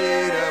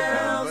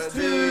trails to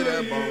you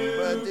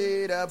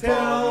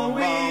till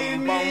we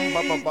meet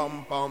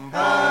again.